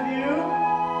front of you.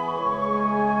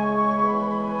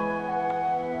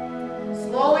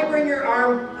 Slowly bring your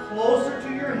arm closer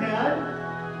to your head.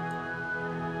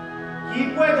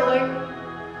 Keep wiggling.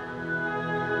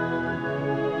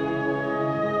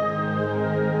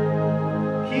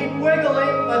 Keep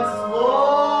wiggling, but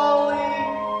slowly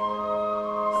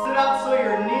sit up so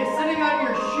your knees sitting on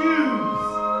your shoes.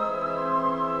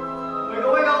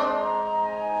 Wiggle, wiggle.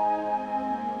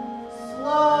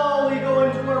 Slowly go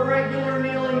into a regular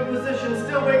kneeling position,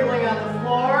 still wiggling on the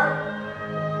floor.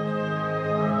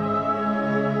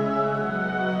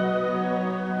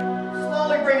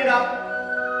 Slowly bring it up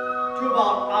to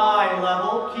about eye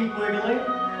level. Keep wiggling.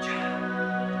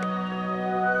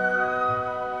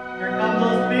 Here come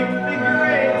those big figure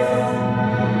eights.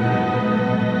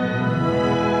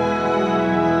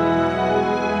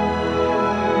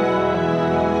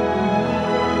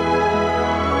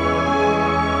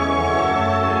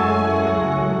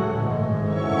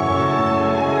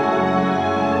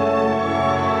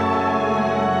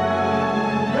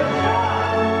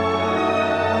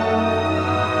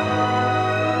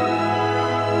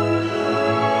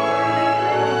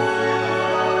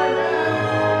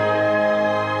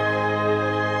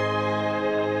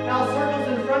 Now circles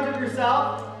in front of yourself.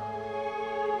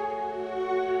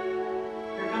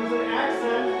 Here comes an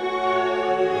accent.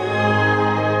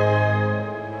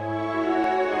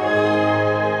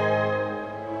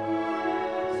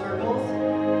 Circles,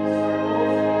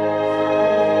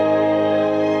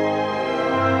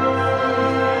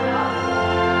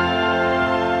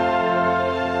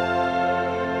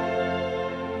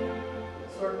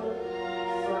 circles,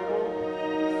 circle, circle,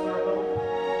 circle,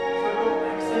 circle,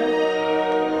 accent.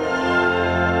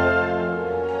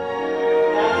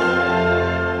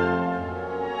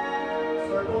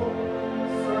 Circle,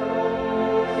 circle, circle,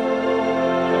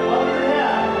 above your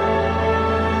head.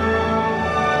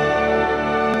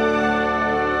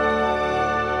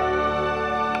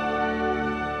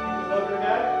 Above your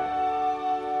head.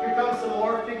 Here comes some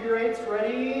more figure eights.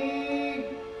 Ready?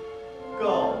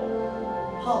 Go.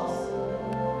 Pulse,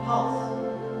 pulse,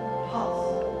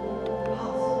 pulse,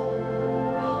 pulse,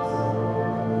 pulse.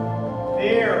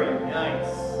 Very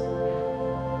nice.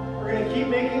 We're going to keep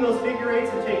making those figure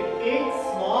eights and take 8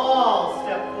 small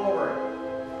steps forward.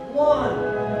 1, 2,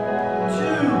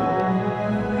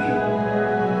 3, 4.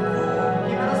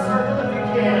 Keep it a circle if you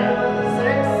can.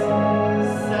 6,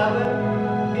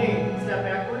 7, 8. Step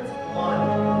backwards. 1,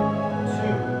 2,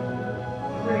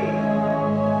 3,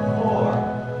 4,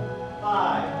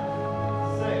 5,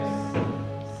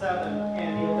 6, 7.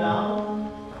 And kneel down.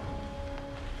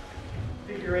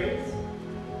 Figure eights.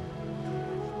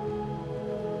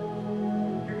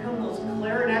 Here come those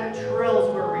clarinet trills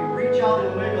where we reach out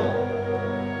and wiggle.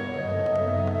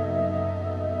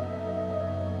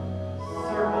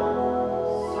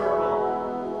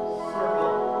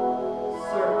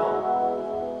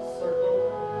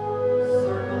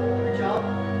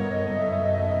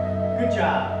 Good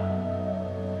job.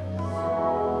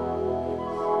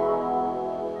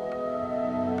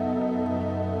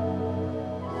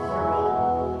 Circle,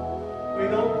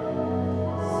 wiggle,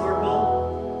 circle,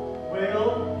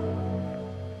 wiggle,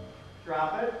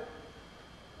 drop it.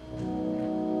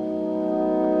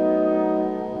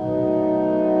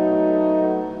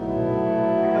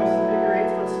 Here comes some figure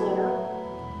eights, but slower.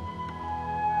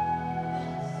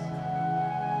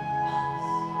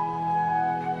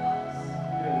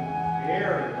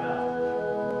 Very well.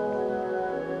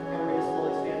 Everybody just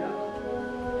slowly stand up.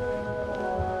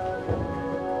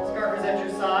 Scarf is at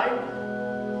your side.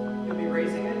 You'll be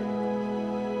raising it.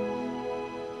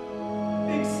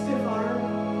 Big stiff arm.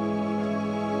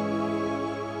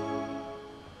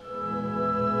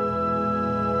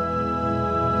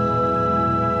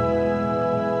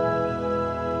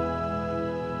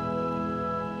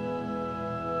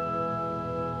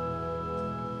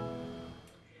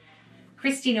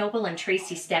 Christy Noble and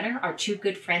Tracy Stenner are 2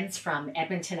 good friends from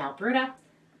Edmonton, Alberta.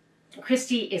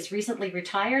 Christy is recently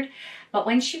retired, but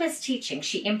when she was teaching,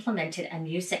 she implemented a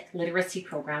music literacy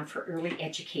program for early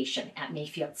education at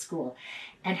Mayfield School.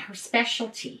 And her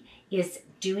specialty is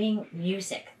doing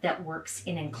music that works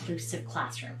in inclusive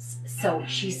classrooms. So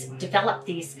she's developed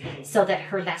these so that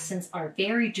her lessons are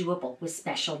very doable with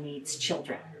special needs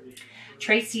children.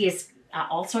 Tracy is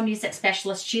also a music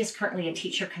specialist. She is currently a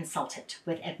teacher consultant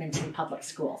with Edmonton Public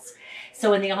Schools.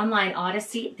 So in the online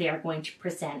Odyssey, they are going to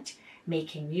present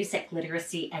Making Music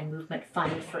Literacy and Movement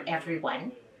Fun for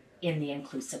Everyone in the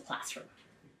Inclusive Classroom.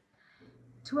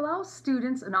 To allow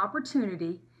students an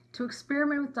opportunity to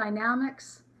experiment with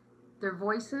dynamics, their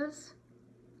voices,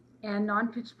 and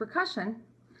non-pitched percussion,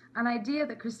 an idea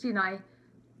that Christy and I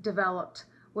developed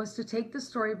was to take the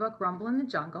storybook Rumble in the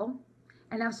Jungle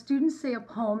and have students say a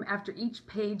poem after each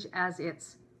page as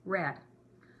it's read.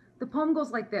 The poem goes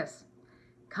like this.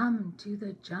 Come to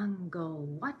the jungle,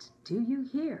 what do you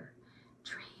hear?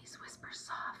 Trees whisper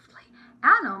softly,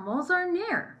 animals are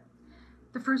near.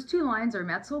 The first 2 lines are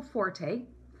mezzo forte,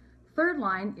 third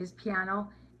line is piano,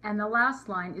 and the last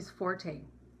line is forte.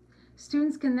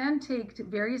 Students can then take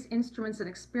various instruments and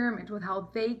experiment with how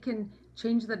they can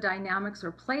change the dynamics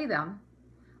or play them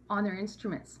on their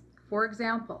instruments. For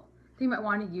example, they might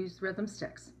want to use rhythm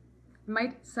sticks. It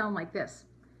might sound like this.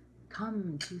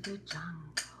 Come to the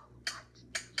jungle, what do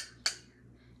you hear?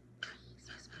 Trees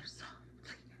whisper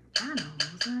softly,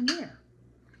 animals are near.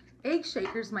 Egg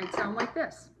shakers might sound like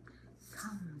this.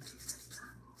 Come to the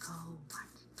jungle, what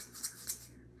do you hear?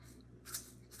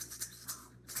 Trees whisper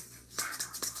softly,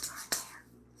 animals are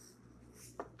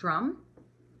near. Drum.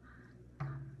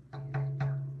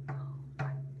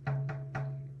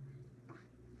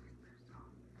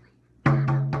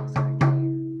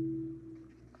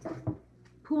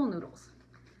 Pool noodles.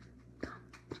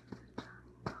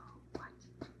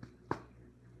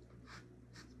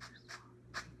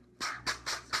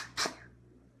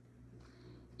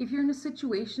 If you're in a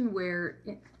situation where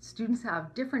students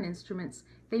have different instruments,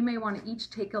 they may want to each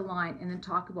take a line and then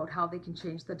talk about how they can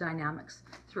change the dynamics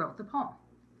throughout the poem.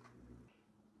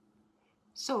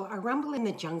 So our Rumble in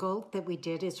the Jungle that we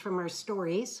did is from our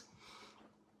Stories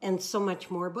and So Much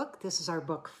More book. This is our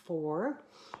book 4.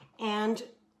 And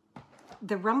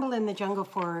the Rumble in the Jungle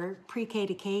for pre-K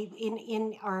to K,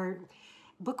 in our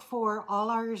book 4,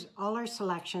 all our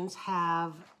selections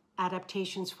have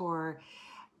adaptations for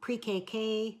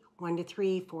pre-KK, 1 to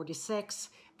 3, 4 to 6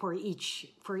 for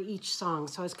each song.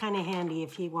 So it's kind of handy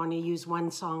if you want to use one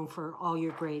song for all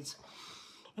your grades.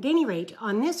 At any rate,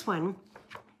 on this one,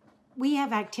 we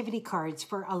have activity cards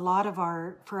for a lot of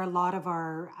our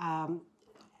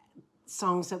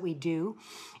songs that we do,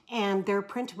 and they're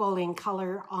printable in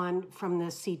color from the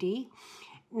CD.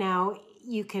 Now,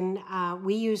 you can,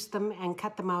 we used them and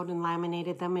cut them out and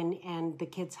laminated them, and the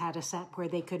kids had a set where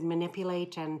they could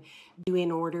manipulate and do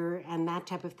in order and that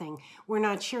type of thing. We're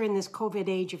not sure in this COVID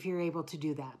age if you're able to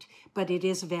do that, but it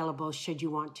is available should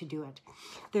you want to do it.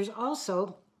 There's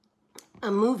also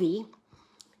a movie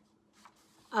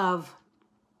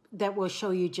that we'll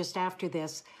show you just after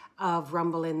this of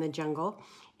Rumble in the Jungle.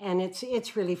 And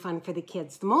it's really fun for the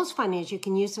kids. The most fun is you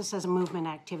can use this as a movement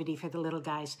activity for the little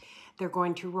guys. They're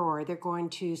going to roar, they're going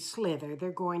to slither,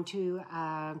 they're going to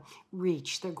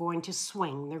reach, they're going to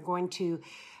swing, they're going to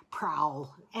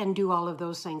prowl and do all of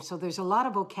those things. So there's a lot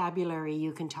of vocabulary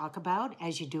you can talk about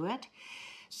as you do it.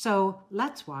 So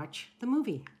let's watch the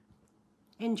movie.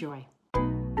 Enjoy.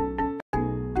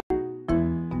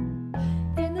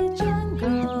 In the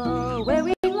jungle, where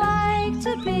we like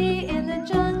to be, in the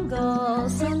jungle,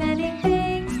 so many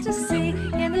things to see.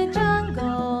 In the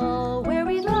jungle, where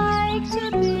we like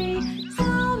to be,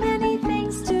 so many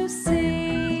things to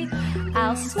see.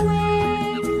 I'll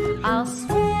swing, I'll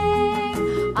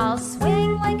swing, I'll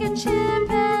swing like a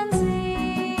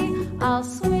chimpanzee. I'll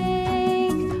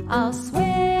swing, I'll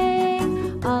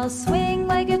swing, I'll swing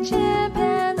like a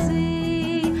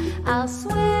chimpanzee. I'll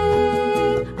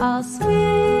swing, I'll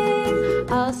swing,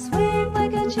 I'll swing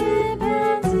like a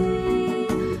chimpanzee.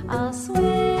 I'll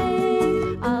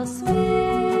swing, I'll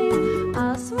swing,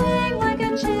 I'll swing like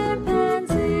a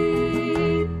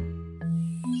chimpanzee.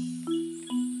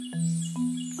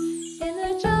 In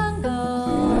the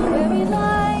jungle, where we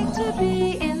like to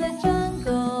be, in the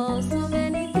jungle, so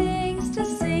many things to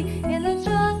see. In the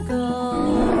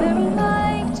jungle, where we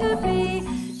like to be,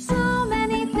 so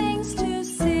many things to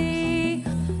see.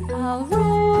 I'll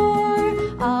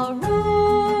roar, I'll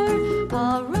roar,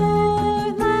 I'll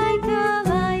roar like a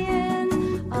lion.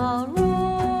 I'll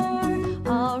roar,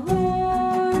 I'll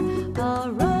roar,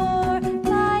 I'll roar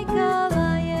like a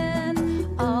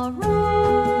lion. I'll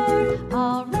roar,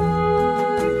 I'll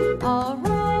roar, I'll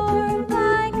roar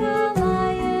like a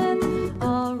lion.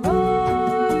 I'll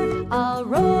roar, I'll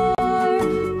roar,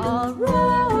 I'll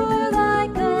roar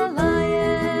like a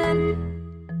lion.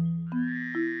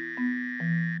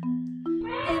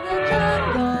 In the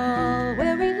jungle,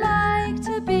 where we like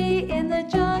to be, in the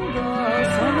jungle,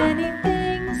 so many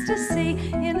things to see.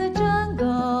 In the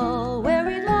jungle, where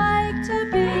we like to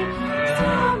be,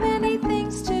 so many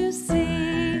things to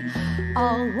see.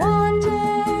 I'll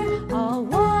wander, I'll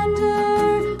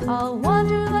wander, I'll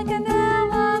wander like an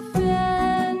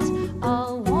elephant.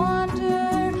 I'll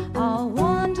wander, I'll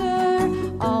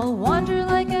wander, I'll wander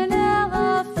like an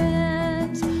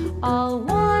elephant. I'll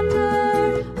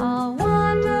wander, I'll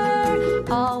wander,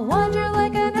 I'll wander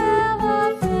like an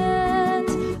elephant.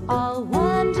 I'll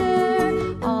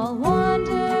wander, I'll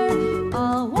wander,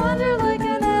 I'll wander like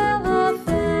an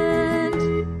elephant.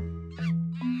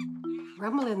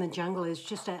 Rumble in the Jungle is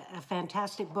just a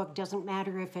fantastic book. Doesn't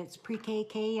matter if it's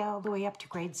pre-K all the way up to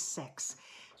grade 6.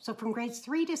 So from grades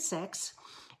 3 to 6,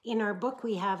 in our book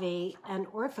we have an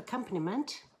Orff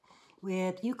accompaniment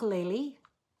with ukulele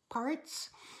parts,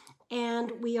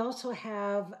 and we also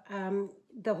have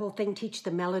the whole thing, teach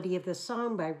the melody of the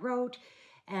song by rote,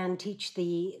 and teach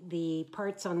the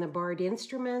parts on the barred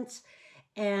instruments.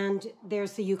 And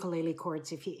there's the ukulele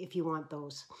chords if you want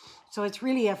those. So it's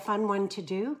really a fun one to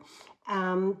do.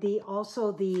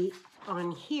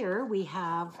 On here we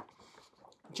have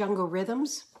jungle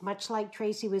rhythms, much like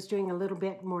Tracy was doing, a little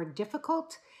bit more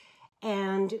difficult.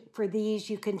 And for these,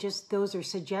 you can those are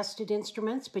suggested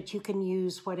instruments, but you can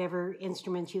use whatever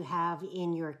instruments you have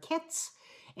in your kits.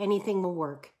 Anything will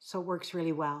work, so it works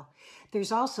really well.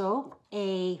 There's also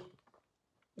a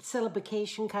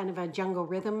syllabication, kind of a jungle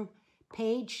rhythm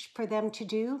page for them to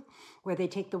do, where they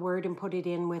take the word and put it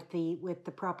in with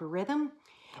the proper rhythm.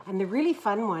 And the really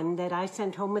fun one that I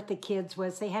sent home with the kids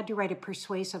was they had to write a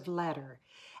persuasive letter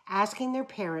asking their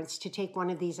parents to take one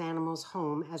of these animals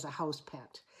home as a house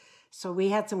pet. So we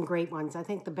had some great ones. I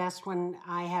think the best one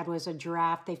I had was a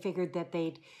giraffe. They figured that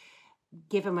they'd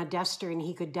give him a duster and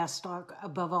he could dust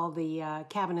above all the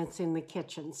cabinets in the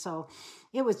kitchen. So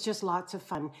it was just lots of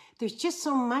fun. There's just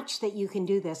so much that you can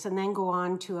do this, and then go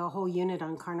on to a whole unit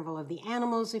on Carnival of the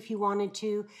Animals if you wanted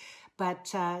to,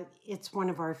 but it's one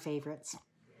of our favorites.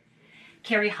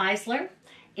 Carrie Heisler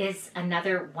is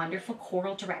another wonderful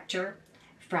choral director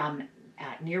from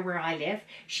near where I live.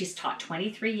 She's taught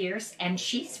 23 years, and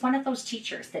she's one of those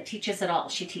teachers that teaches it all.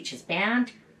 She teaches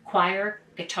band, choir,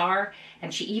 guitar,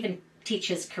 and she even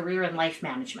teaches career and life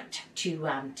management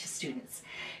to students.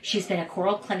 She's been a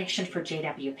choral clinician for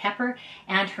J.W. Pepper,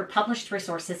 and her published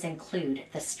resources include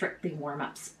the Strictly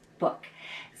Warm-Ups book.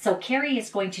 So Carrie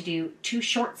is going to do 2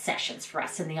 short sessions for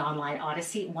us in the online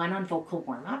Odyssey, one on vocal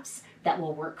warm-ups that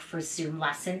will work for Zoom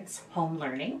lessons, home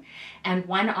learning, and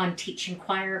one on teaching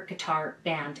choir, guitar,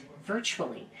 band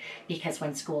virtually, because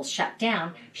when schools shut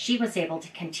down, she was able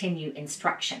to continue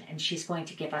instruction, and she's going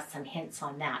to give us some hints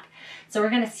on that. So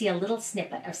we're going to see a little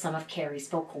snippet of some of Carrie's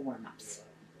vocal warm-ups.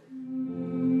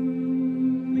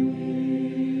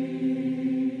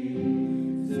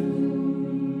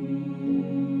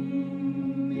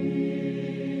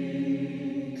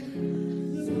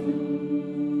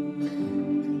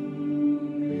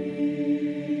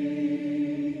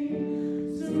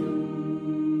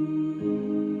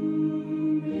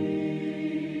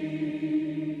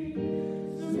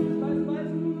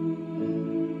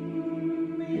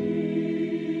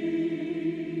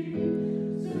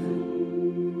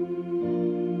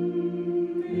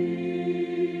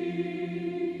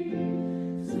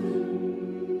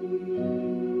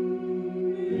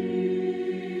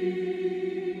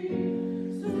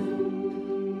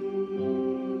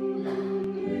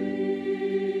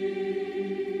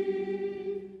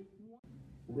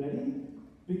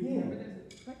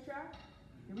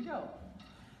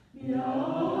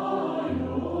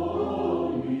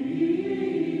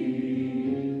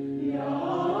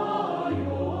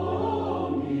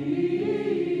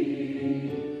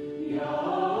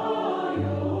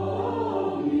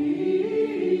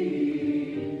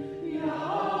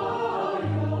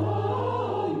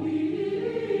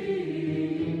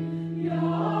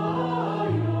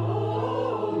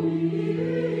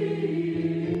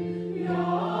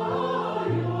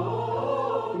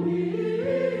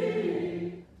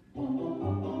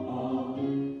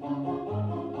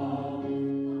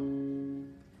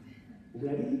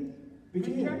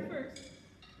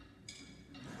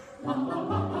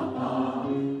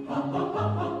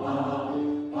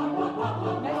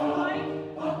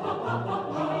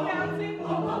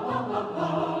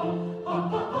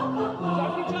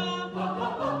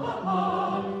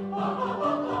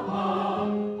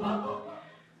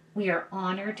 We are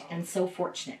honored and so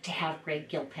fortunate to have Greg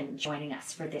Gilpin joining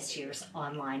us for this year's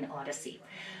online Odyssey.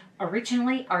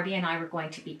 Originally, Artie and I were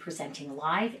going to be presenting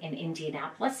live in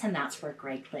Indianapolis, and that's where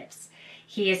Greg lives.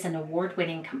 He is an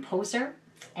award-winning composer,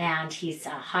 and he's a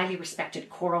highly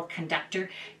respected choral conductor,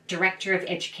 director of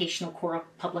educational choral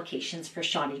publications for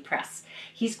Shawnee Press.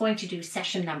 He's going to do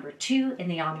session number 2 in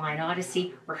the online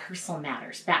Odyssey, Rehearsal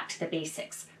Matters, Back to the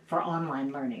Basics for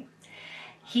online learning.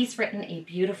 He's written a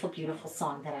beautiful, beautiful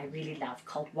song that I really love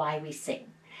called Why We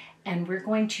Sing. And we're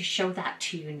going to show that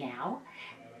to you now.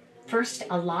 First,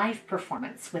 a live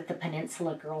performance with the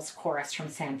Peninsula Girls Chorus from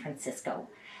San Francisco.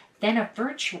 Then a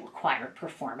virtual choir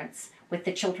performance with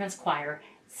the children's choir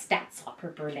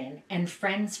Staatsoper Berlin and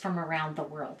friends from around the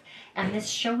world. And this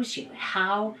shows you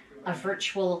how a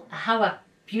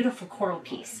beautiful choral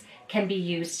piece can be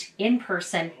used in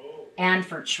person and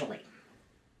virtually.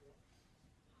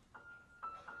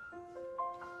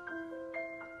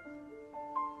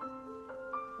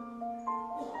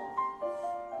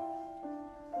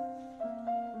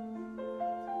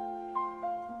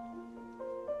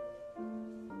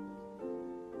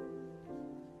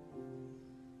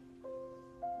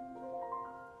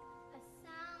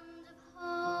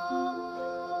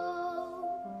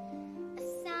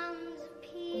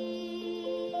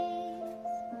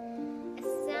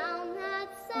 Sound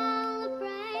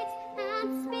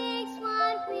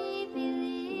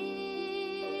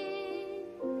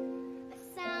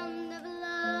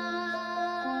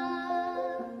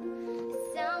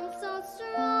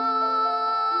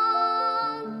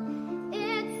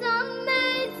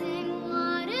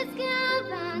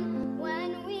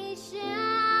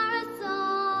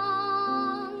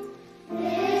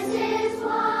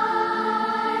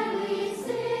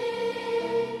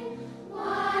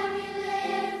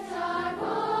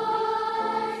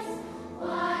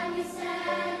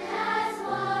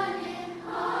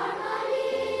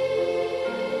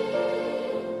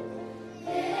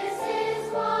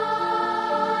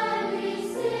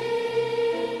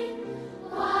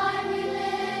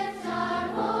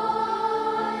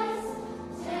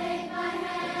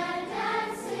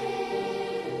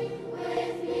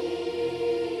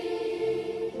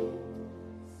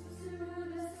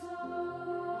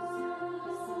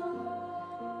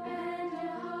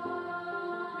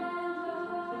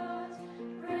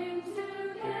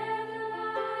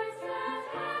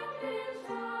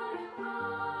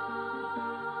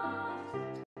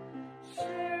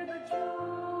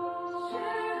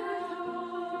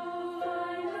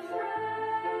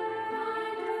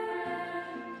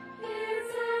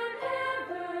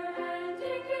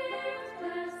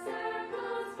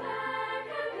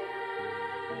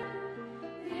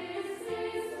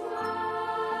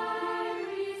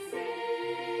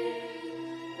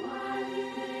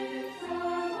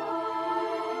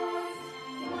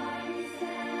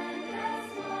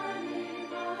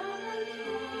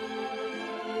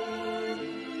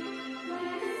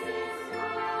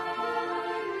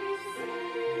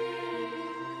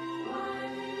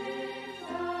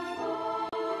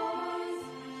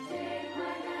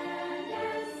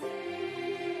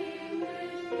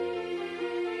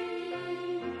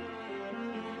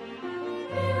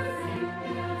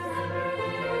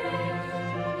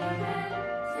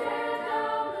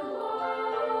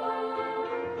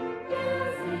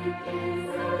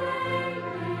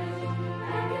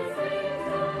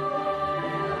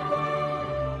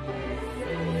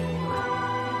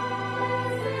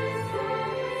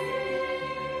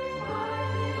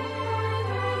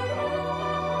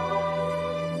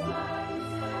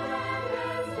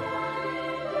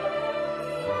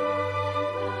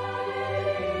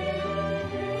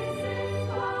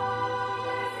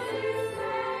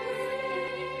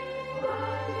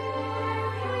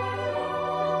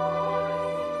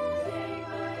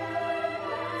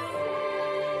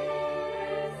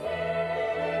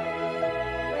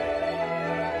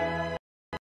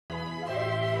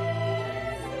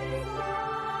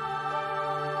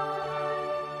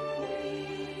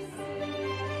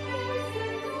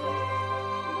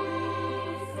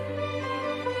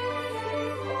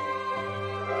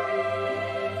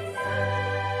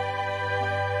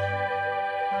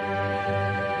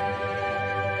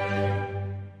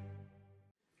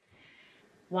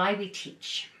why we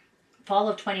teach. Fall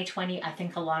of 2020, I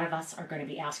think a lot of us are going to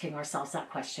be asking ourselves that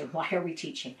question. Why are we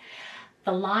teaching?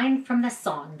 The line from the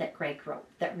song that Greg wrote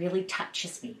that really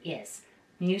touches me is,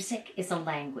 music is a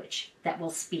language that will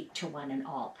speak to one and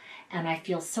all. And I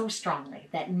feel so strongly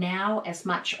that now, as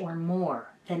much or more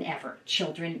than ever,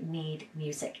 children need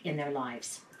music in their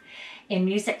lives. In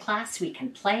music class, we can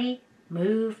play,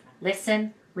 move,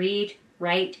 listen, read,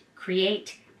 write,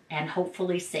 create, and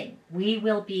hopefully sing. We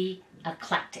will be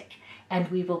eclectic, and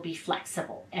we will be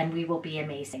flexible, and we will be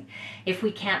amazing. If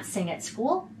we can't sing at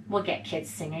school, we'll get kids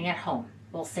singing at home.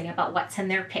 We'll sing about what's in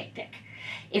their picnic.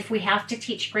 If we have to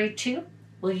teach grade 2,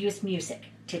 we'll use music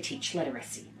to teach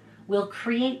literacy. We'll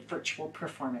create virtual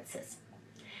performances.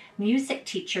 Music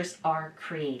teachers are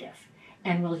creative,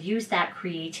 and will use that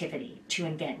creativity to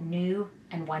invent new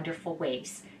and wonderful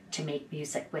ways to make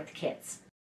music with kids.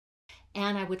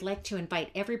 And I would like to invite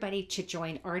everybody to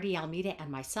join Artie Almeida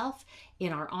and myself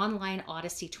in our online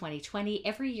Odyssey 2020.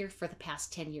 Every year for the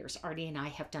past 10 years, Artie and I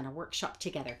have done a workshop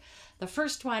together. The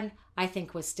first one, I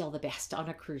think, was still the best, on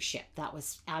a cruise ship. That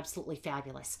was absolutely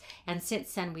fabulous. And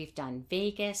since then, we've done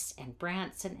Vegas and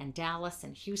Branson and Dallas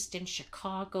and Houston,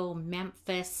 Chicago,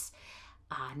 Memphis,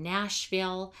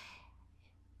 Nashville.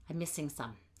 I'm missing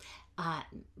some.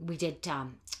 We did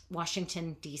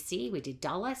Washington, D.C. We did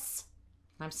Dallas.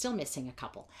 I'm still missing a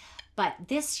couple. But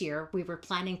this year we were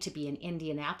planning to be in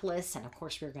Indianapolis, and of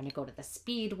course we were going to go to the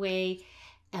Speedway,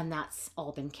 and that's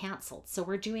all been canceled. So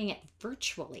we're doing it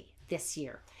virtually this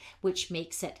year, which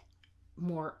makes it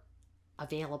more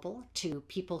available to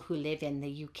people who live in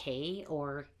the UK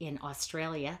or in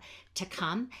Australia to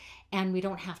come, and we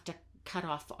don't have to cut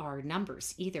off our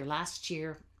numbers either. Last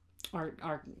year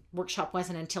our workshop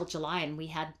wasn't until July, and we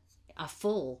had a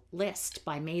full list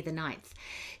by May the 9th.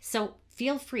 So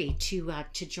feel free to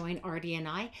join Artie and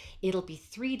I. It'll be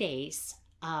 3 days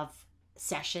of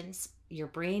sessions. Your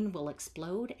brain will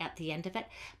explode at the end of it,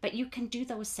 but you can do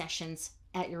those sessions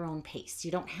at your own pace.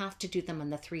 You don't have to do them in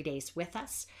the 3 days with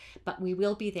us, but we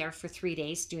will be there for 3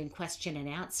 days doing question and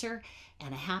answer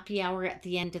and a happy hour at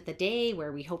the end of the day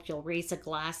where we hope you'll raise a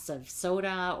glass of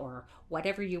soda or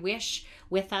whatever you wish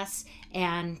with us,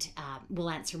 and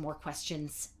we'll answer more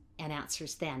questions and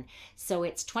answers then. So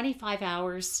it's 25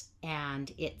 hours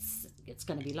and it's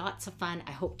going to be lots of fun.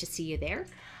 I hope to see you there.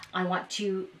 I want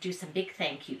to do some big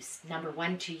thank yous. Number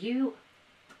one, to you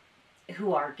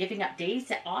who are giving up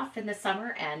days off in the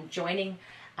summer and joining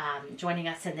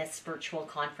us in this virtual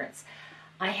conference.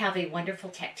 I have a wonderful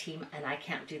tech team, and I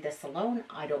can't do this alone.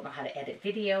 I don't know how to edit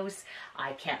videos.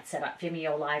 I can't set up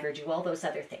Vimeo Live or do all those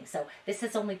other things. So this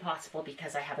is only possible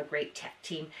because I have a great tech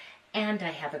team, and I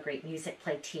have a great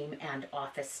Musicplay team and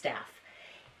office staff.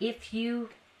 If you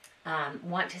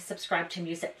want to subscribe to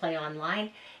Musicplay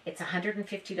online, it's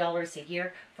 $150 a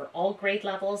year for all grade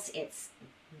levels. It's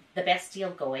the best deal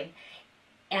going.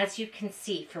 As you can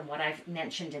see from what I've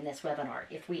mentioned in this webinar,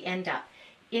 if we end up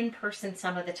in person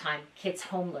some of the time, kids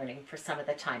home learning for some of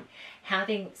the time,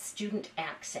 having student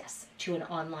access to an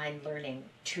online learning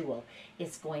tool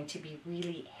is going to be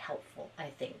really helpful,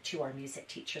 I think, to our music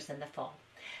teachers in the fall.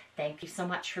 Thank you so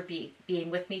much for being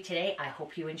with me today. I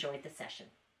hope you enjoyed the session.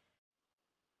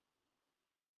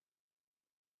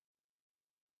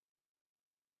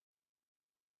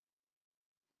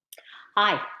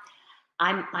 Hi,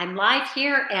 I'm live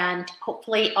here, and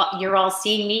hopefully you're all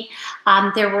seeing me.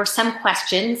 There were some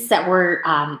questions that were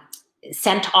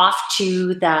sent off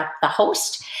to the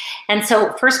host. And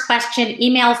so first question,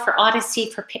 email for Odyssey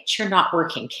for picture not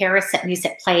working,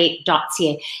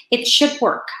 karis@musicplay.ca. It should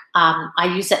work.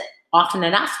 I use it often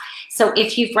enough. So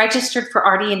if you've registered for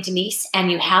Artie and Denise and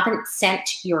you haven't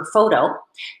sent your photo,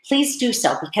 please do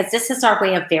so, because this is our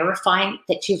way of verifying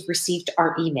that you've received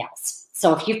our emails.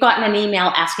 So if you've gotten an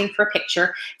email asking for a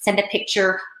picture, send a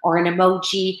picture or an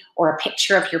emoji or a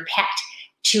picture of your pet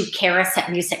to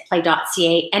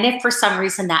karis@musicplay.ca. And if for some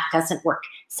reason that doesn't work,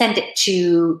 send it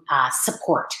to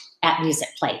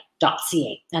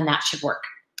support@musicplay.ca, and that should work.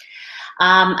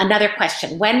 Another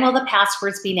question, when will the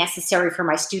passwords be necessary for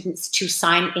my students to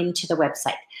sign into the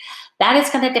website? That is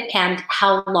going to depend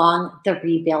how long the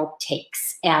rebuild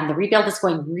takes. And the rebuild is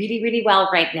going really, really well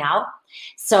right now.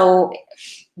 So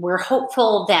we're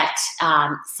hopeful that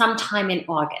sometime in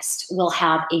August, we'll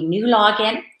have a new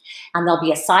login, and there'll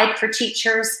be a side for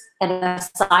teachers and a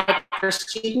side for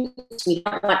students. We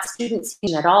don't want students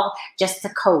in at all, just the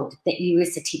code that you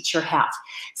as a teacher have.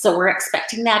 So we're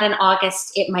expecting that in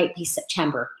August. It might be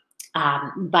September.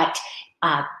 But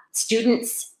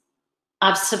students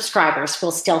of subscribers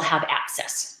will still have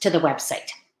access to the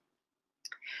website.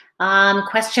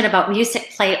 Question about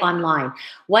Musicplay online.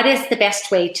 What is the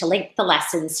best way to link the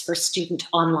lessons for student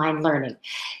online learning?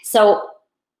 So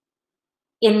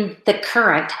in the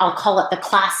current, I'll call it the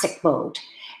classic mode,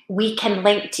 we can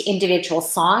link to individual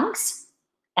songs,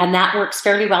 and that works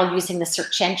fairly well using the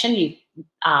search engine.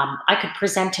 I could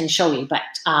present and show you, but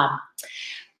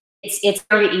it's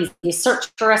very easy. You search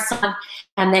for a song,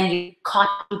 and then you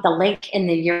copy the link in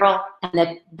the URL,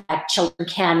 and that children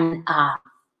can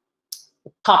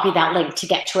copy that link to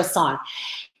get to a song.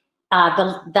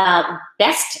 The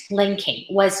best linking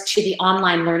was to the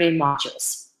online learning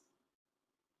modules.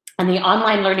 And the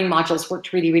online learning modules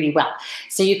worked really, really well.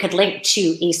 So you could link to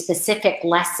a specific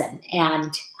lesson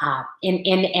and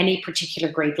in any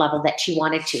particular grade level that you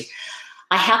wanted to.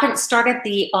 I haven't started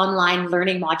the online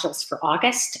learning modules for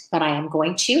August, but I am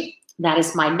going to. That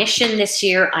is my mission this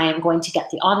year. I am going to get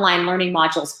the online learning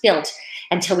modules built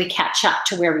until we catch up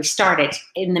to where we started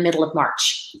in the middle of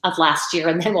March of last year,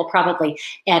 and then we'll probably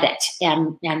edit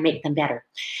and make them better.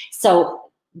 So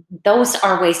those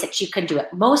are ways that you can do it.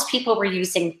 Most people were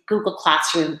using Google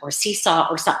Classroom or Seesaw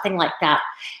or something like that.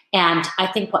 And I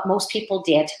think what most people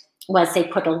did was they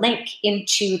put a link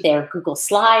into their Google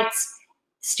Slides,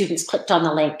 students clicked on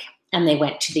the link, and they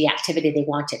went to the activity they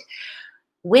wanted.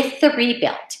 With the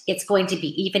rebuild, it's going to be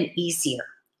even easier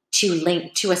to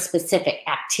link to a specific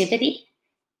activity,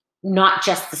 not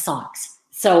just the songs.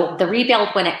 So the rebuild,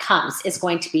 when it comes, is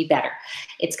going to be better.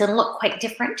 It's going to look quite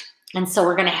different. And so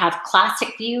we're going to have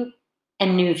classic view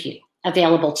and new view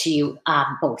available to you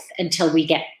both until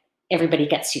everybody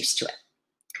gets used to it.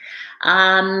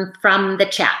 From the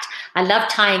chat, I love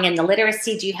tying in the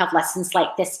literacy. Do you have lessons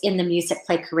like this in the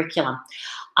Musicplay curriculum?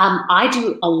 I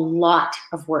do a lot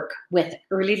of work with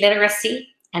early literacy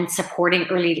and supporting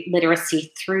early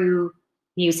literacy through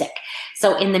music.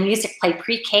 So in the Musicplay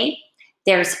pre-K,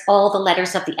 there's all the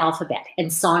letters of the alphabet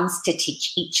and songs to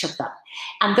teach each of them.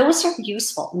 And those are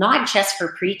useful, not just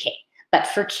for pre-K, but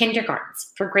for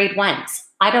kindergartens, for grade 1s.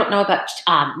 I don't know about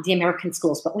the American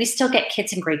schools, but we still get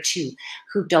kids in grade 2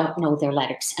 who don't know their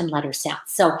letters and letter sounds.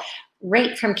 So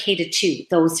right from K to 2,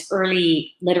 those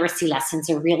early literacy lessons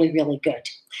are really, really good.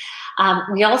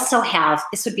 We also have,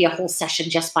 this would be a whole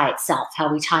session just by itself,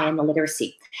 how we tie in the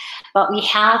literacy. But we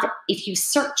have, if you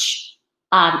search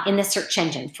in the search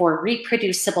engine for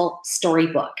reproducible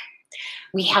storybook,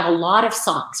 we have a lot of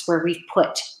songs where we've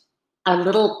put a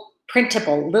little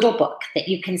printable little book that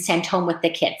you can send home with the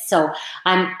kids. So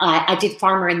I did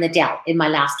Farmer in the Dell in my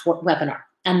last webinar,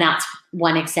 and that's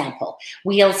one example.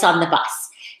 Wheels on the Bus.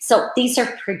 So these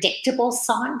are predictable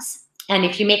songs. And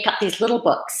if you make up these little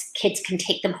books, kids can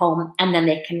take them home and then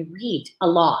they can read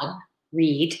along,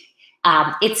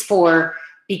 it's for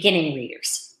beginning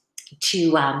readers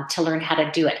to learn how to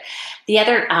do it. The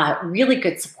other really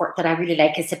good support that I really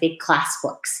like is the big class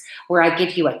books, where I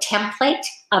give you a template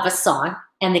of a song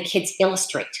and the kids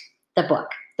illustrate the book.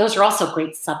 Those are also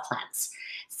great subplans.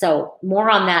 So more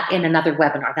on that in another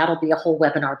webinar. That'll be a whole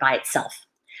webinar by itself.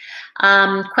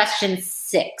 Question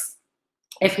 6.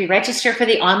 If we register for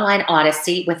the online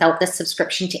Odyssey without the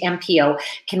subscription to MPO,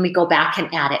 can we go back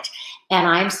and add it? And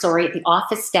I'm sorry, the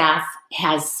office staff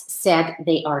has said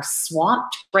they are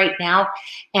swamped right now.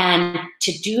 And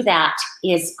to do that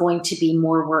is going to be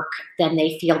more work than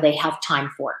they feel they have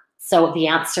time for. So the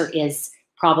answer is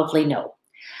probably no.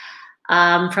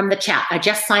 From the chat, I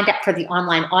just signed up for the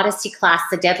online Odyssey class.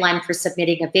 The deadline for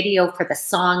submitting a video for the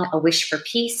song, A Wish for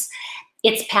Peace,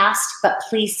 it's passed, but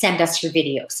please send us your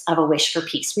videos of A Wish for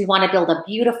Peace. We want to build a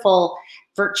beautiful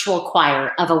virtual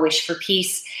choir of A Wish for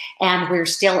Peace, and we're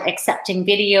still accepting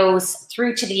videos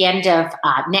through to the end of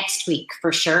next week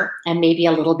for sure, and maybe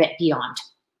a little bit beyond.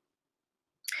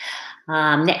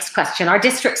 Next question. Our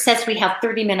district says we have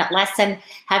 30-minute lesson,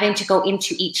 having to go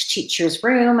into each teacher's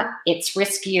room. It's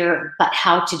riskier, but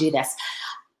how to do this?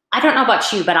 I don't know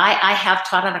about you, but I have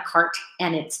taught on a cart,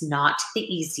 and it's not the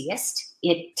easiest.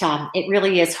 It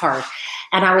really is hard.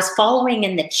 And I was following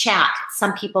in the chat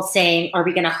some people saying, are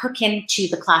we going to hook into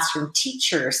the classroom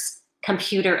teacher's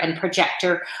computer and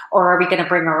projector, or are we going to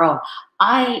bring our own?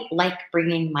 I like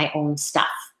bringing my own stuff.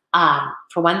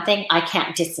 For one thing, I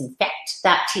can't disinfect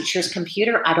that teacher's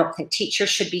computer. I don't think teachers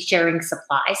should be sharing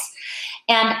supplies.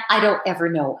 And I don't ever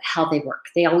know how they work.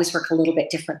 They always work a little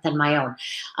bit different than my own.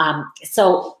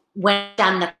 So when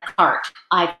on the cart,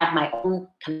 I've had my own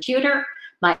computer,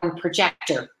 my own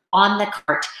projector on the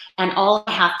cart, and all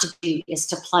I have to do is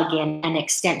to plug in an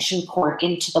extension cord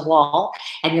into the wall,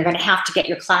 and you're going to have to get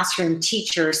your classroom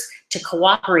teachers to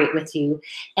cooperate with you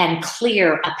and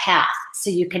clear a path so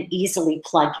you can easily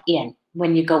plug in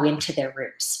when you go into their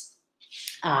rooms.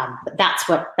 But that's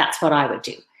what I would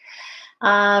do.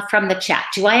 From the chat.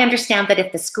 Do I understand that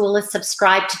if the school is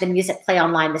subscribed to the Musicplay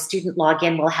online, the student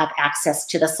login will have access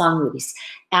to the song movies?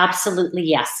 Absolutely,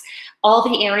 yes. All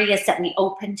the areas that we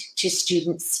opened to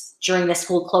students during the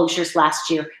school closures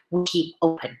last year, we keep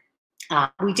open.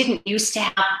 We didn't used to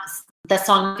have the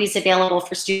song movies available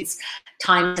for students.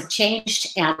 Times have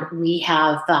changed, and we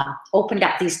have opened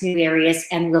up these new areas,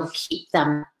 and we'll keep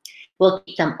them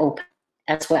open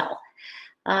as well.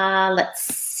 Let's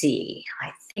see.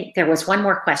 I think there was one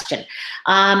more question.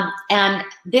 And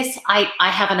this, I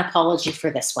have an apology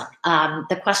for this one.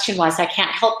 The question was, I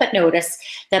can't help but notice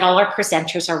that all our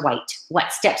presenters are white.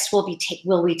 What steps will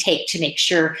we take to make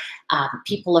sure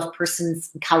people of persons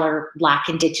of color, Black,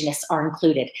 Indigenous are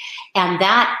included? And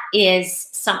that is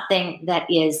something that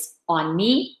is on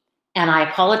me, and I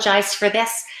apologize for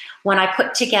this. When I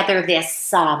put together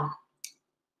this,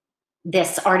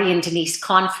 this Artie and Denise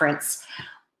conference,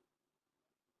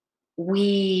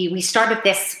 we started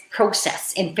this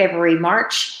process in February,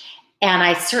 March, and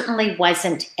I certainly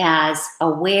wasn't as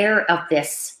aware of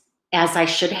this as I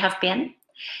should have been.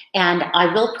 And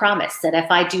I will promise that if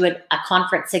I do a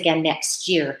conference again next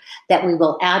year, that we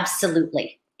will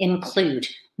absolutely include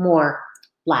more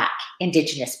Black,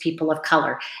 Indigenous, people of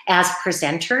color as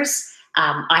presenters.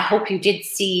 I hope you did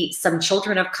see some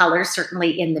children of color,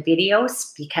 certainly in the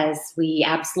videos, because we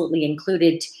absolutely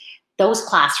included those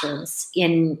classrooms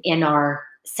in our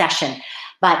session.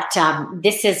 But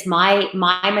this is my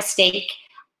mistake.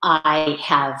 I'm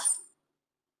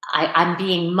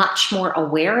being much more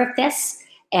aware of this,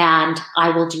 and I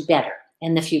will do better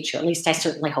in the future. At least I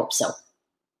certainly hope so.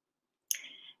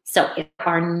 So if there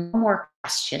are no more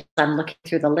questions, I'm looking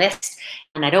through the list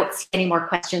and I don't see any more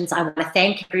questions. I want to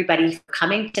thank everybody for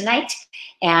coming tonight,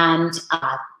 and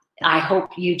I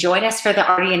hope you join us for the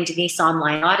Artie and Denise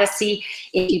Online Odyssey.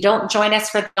 If you don't join us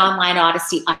for the Online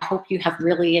Odyssey, I hope you have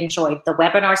really enjoyed the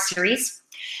webinar series.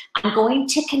 I'm going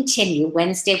to continue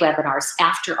Wednesday webinars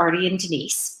after Artie and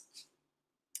Denise.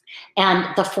 And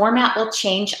the format will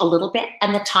change a little bit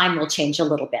and the time will change a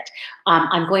little bit.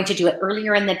 I'm going to do it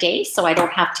earlier in the day so I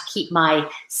don't have to keep my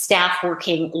staff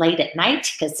working late at night,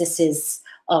 because this is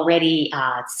already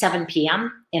 7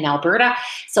 p.m. in Alberta.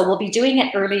 So we'll be doing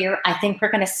it earlier. I think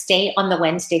we're going to stay on the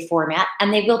Wednesday format,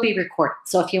 and they will be recorded.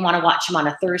 So if you want to watch them on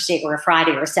a Thursday or a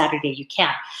Friday or a Saturday, you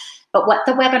can. But what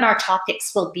the webinar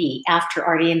topics will be after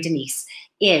Artie and Denise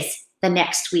is the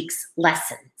next week's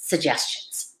lesson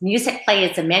suggestions. Musicplay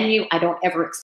is a menu. I don't ever